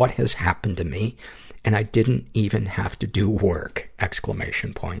 about what has happened to me, and I didn't even have to do work! !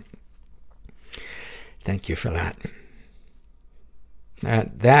 Thank you for that.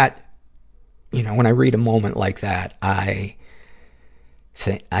 When I read a moment like that, I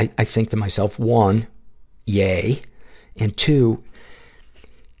think to myself, one, yay, and two,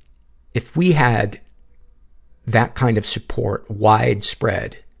 if we had that kind of support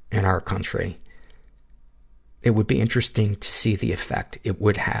widespread in our country, it would be interesting to see the effect it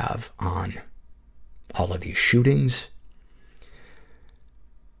would have on all of these shootings,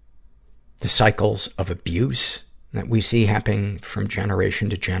 the cycles of abuse that we see happening from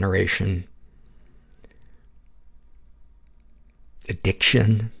generation to generation,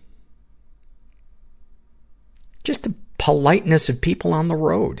 addiction, just the politeness of people on the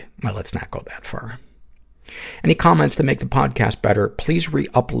road. Well, let's not go that far. Any comments to make the podcast better, please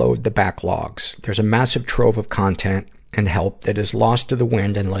re-upload the backlogs. There's a massive trove of content and help that is lost to the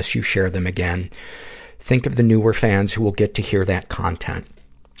wind unless you share them again. Think of the newer fans who will get to hear that content.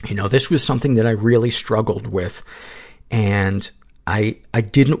 This was something that I really struggled with, and I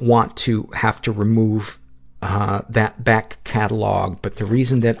didn't want to have to remove that back catalog, but the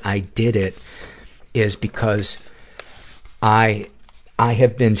reason that I did it is because I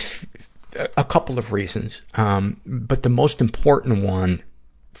have been a couple of reasons, but the most important one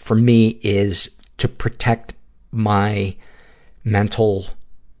for me is to protect my mental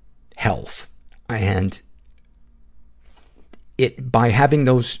health. And by having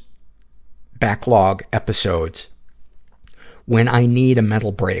those backlog episodes, when I need a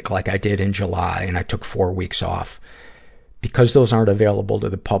mental break, like I did in July, and I took 4 weeks off, because those aren't available to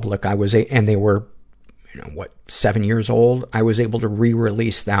the public, and they were, 7 years old, I was able to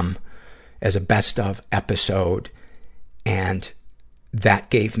re-release them as a best of episode, and that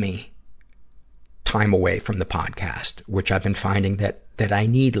gave me time away from the podcast, which I've been finding that I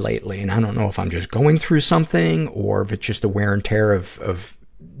need lately. And I don't know if I'm just going through something, or if it's just the wear and tear of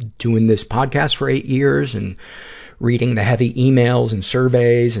doing this podcast for 8 years and reading the heavy emails and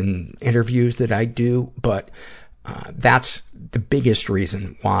surveys and interviews that I do. But that's the biggest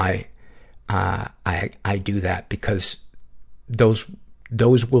reason why I do that, because those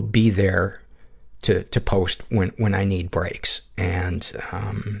will be there to post when I need breaks. And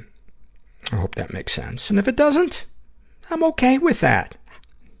I hope that makes sense. And if it doesn't, I'm okay with that,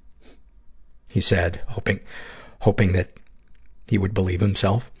 he said, hoping that he would believe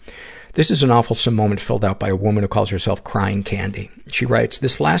himself. This is an awfulsome moment filled out by a woman who calls herself Crying Candy. She writes,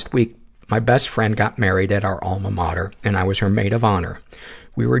 "This last week, my best friend got married at our alma mater, and I was her maid of honor.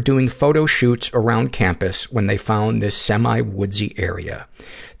 We were doing photo shoots around campus when they found this semi-woodsy area.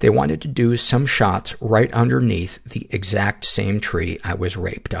 They wanted to do some shots right underneath the exact same tree I was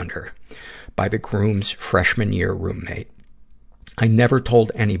raped under by the groom's freshman year roommate. I never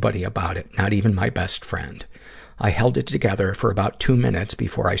told anybody about it, not even my best friend. I held it together for about 2 minutes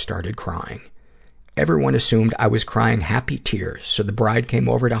before I started crying. Everyone assumed I was crying happy tears, so the bride came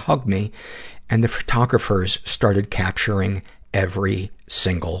over to hug me, and the photographers started capturing every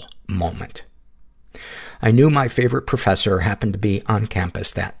single moment. I knew my favorite professor happened to be on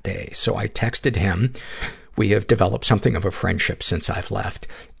campus that day, so I texted him — we have developed something of a friendship since I've left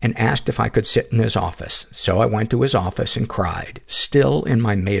 — and asked if I could sit in his office. So I went to his office and cried, still in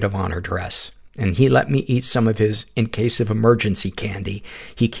my maid of honor dress. And he let me eat some of his in case of emergency candy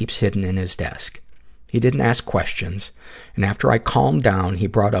he keeps hidden in his desk. He didn't ask questions, and after I calmed down, he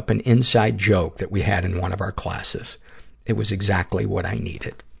brought up an inside joke that we had in one of our classes. It was exactly what I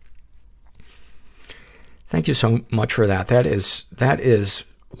needed." Thank you so much for that. That is,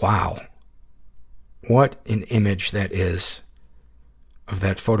 wow. What an image that is of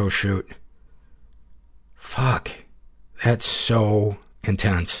that photo shoot. Fuck. That's so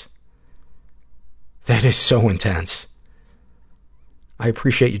intense. That is so intense. I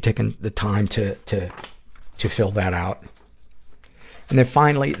appreciate you taking the time to fill that out. And then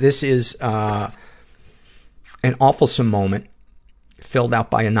finally, this is an awfulsome moment filled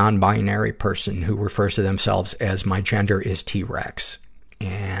out by a non-binary person who refers to themselves as "my gender is T-Rex."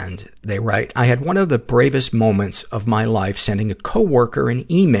 And they write, "I had one of the bravest moments of my life sending a coworker an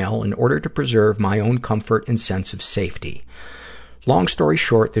email in order to preserve my own comfort and sense of safety. Long story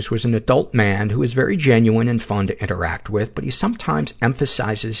short, this was an adult man who is very genuine and fun to interact with, but he sometimes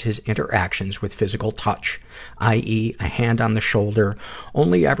emphasizes his interactions with physical touch, i.e. a hand on the shoulder,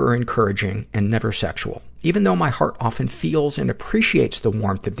 only ever encouraging and never sexual. Even though my heart often feels and appreciates the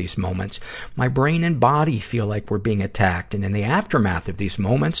warmth of these moments, my brain and body feel like we're being attacked, and in the aftermath of these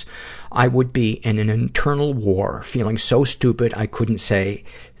moments, I would be in an internal war, feeling so stupid I couldn't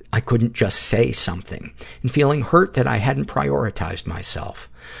just say something, and feeling hurt that I hadn't prioritized myself.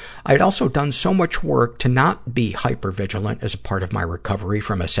 I had also done so much work to not be hypervigilant as a part of my recovery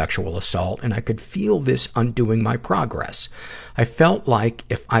from a sexual assault, and I could feel this undoing my progress. I felt like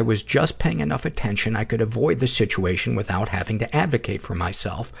if I was just paying enough attention, I could avoid the situation without having to advocate for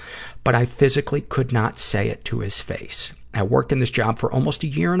myself, but I physically could not say it to his face. I worked in this job for almost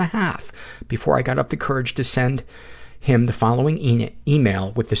 1.5 years before I got up the courage to send him the following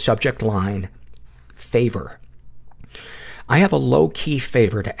email with the subject line, favor. I have a low-key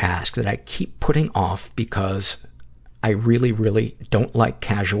favor to ask that I keep putting off because I really, really don't like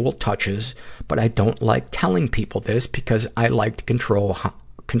casual touches, but I don't like telling people this because I like to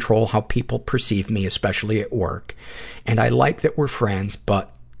control how people perceive me, especially at work. And I like that we're friends,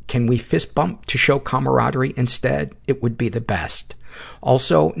 but can we fist bump to show camaraderie instead? It would be the best.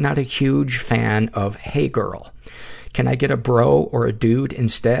 Also, not a huge fan of hey girl. Can I get a bro or a dude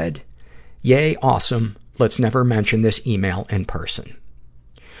instead? Yay, awesome. Let's never mention this email in person.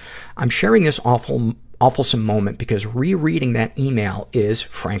 I'm sharing this awfulsome moment because rereading that email is,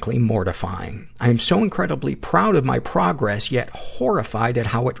 frankly, mortifying. I am so incredibly proud of my progress, yet horrified at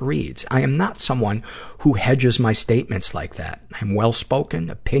how it reads. I am not someone who hedges my statements like that. I'm well-spoken,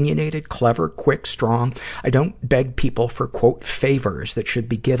 opinionated, clever, quick, strong. I don't beg people for, quote, favors that should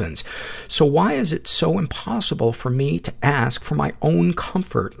be givens. So why is it so impossible for me to ask for my own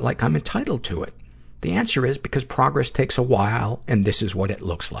comfort like I'm entitled to it? The answer is because progress takes a while, and this is what it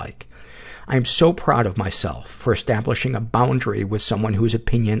looks like. I am so proud of myself for establishing a boundary with someone whose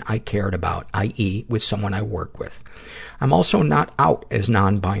opinion I cared about, i.e. with someone I work with. I'm also not out as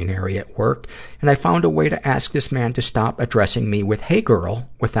non-binary at work, and I found a way to ask this man to stop addressing me with "hey girl"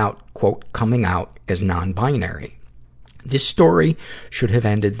 without, quote, coming out as non-binary. This story should have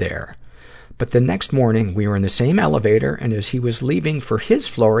ended there. But the next morning, we were in the same elevator, and as he was leaving for his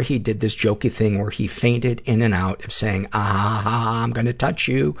floor, he did this jokey thing where he fainted in and out of saying, I'm gonna touch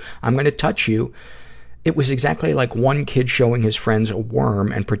you, I'm gonna touch you. It was exactly like one kid showing his friends a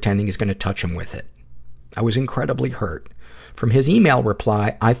worm and pretending he's gonna touch him with it. I was incredibly hurt. From his email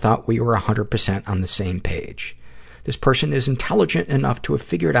reply, I thought we were 100% on the same page. This person is intelligent enough to have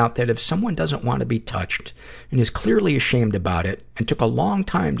figured out that if someone doesn't want to be touched and is clearly ashamed about it and took a long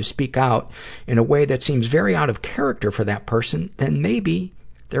time to speak out in a way that seems very out of character for that person, then maybe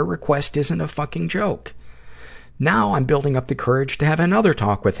their request isn't a fucking joke. Now I'm building up the courage to have another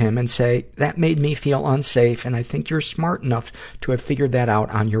talk with him and say, that made me feel unsafe, and I think you're smart enough to have figured that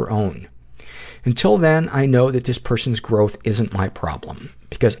out on your own. Until then, I know that this person's growth isn't my problem,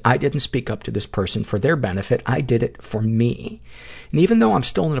 because I didn't speak up to this person for their benefit. I did it for me. And even though I'm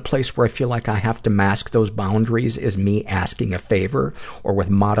still in a place where I feel like I have to mask those boundaries as me asking a favor or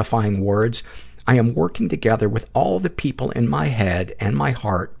with modifying words, I am working together with all the people in my head and my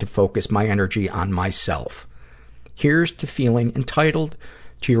heart to focus my energy on myself. Here's to feeling entitled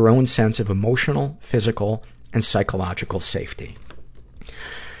to your own sense of emotional, physical, and psychological safety.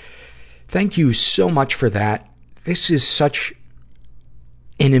 Thank you so much for that. This is such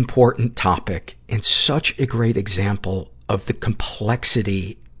an important topic and such a great example of the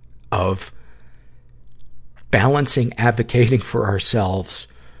complexity of balancing advocating for ourselves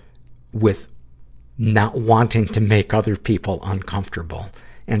with not wanting to make other people uncomfortable.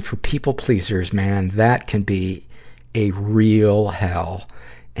 And for people pleasers, man, that can be a real hell.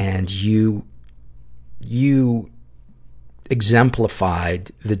 And you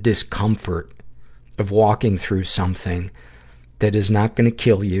exemplified the discomfort of walking through something that is not going to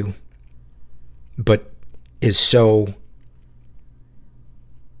kill you, but is so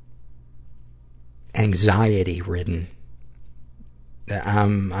anxiety-ridden that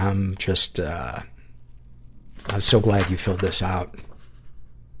I'm so glad you filled this out.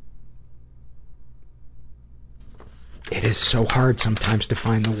 It is so hard sometimes to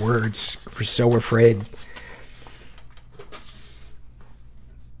find the words. We're so afraid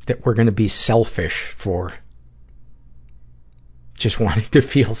that we're going to be selfish for just wanting to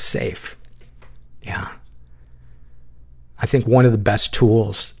feel safe. Yeah. I think one of the best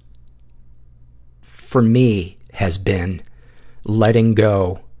tools for me has been letting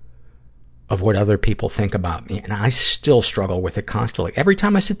go of what other people think about me. And I still struggle with it constantly. Every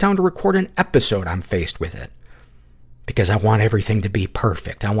time I sit down to record an episode, I'm faced with it. Because I want everything to be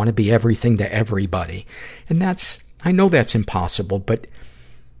perfect. I want to be everything to everybody. And I know that's impossible, but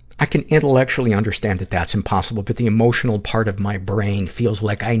I can intellectually understand that that's impossible, but the emotional part of my brain feels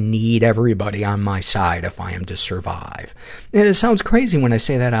like I need everybody on my side if I am to survive. And it sounds crazy when I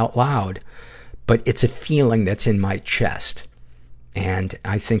say that out loud, but it's a feeling that's in my chest. And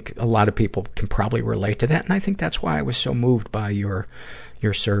I think a lot of people can probably relate to that, and I think that's why I was so moved by your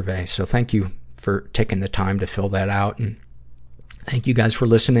survey. So thank you for taking the time to fill that out, and thank you guys for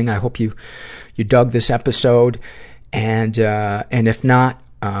listening. I hope you dug this episode, and if not,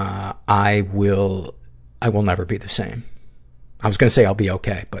 I will never be the same. I was going to say I'll be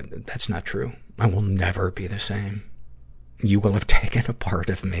okay, but that's not true. I will never be the same. You will have taken a part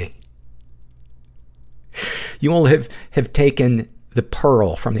of me. You will have taken the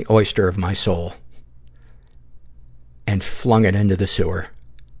pearl from the oyster of my soul and flung it into the sewer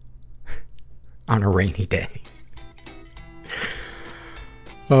on a rainy day.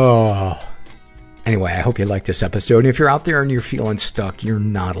 Oh. Anyway, I hope you liked this episode. And if you're out there and you're feeling stuck, you're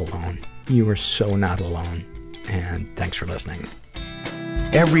not alone. You are so not alone. And thanks for listening.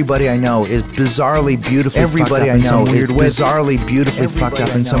 Everybody I know is bizarrely beautifully Everybody I know is bizarrely beautifully fucked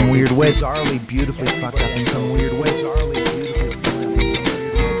up in some weird way. Bizarrely beautifully fucked up in some weird way.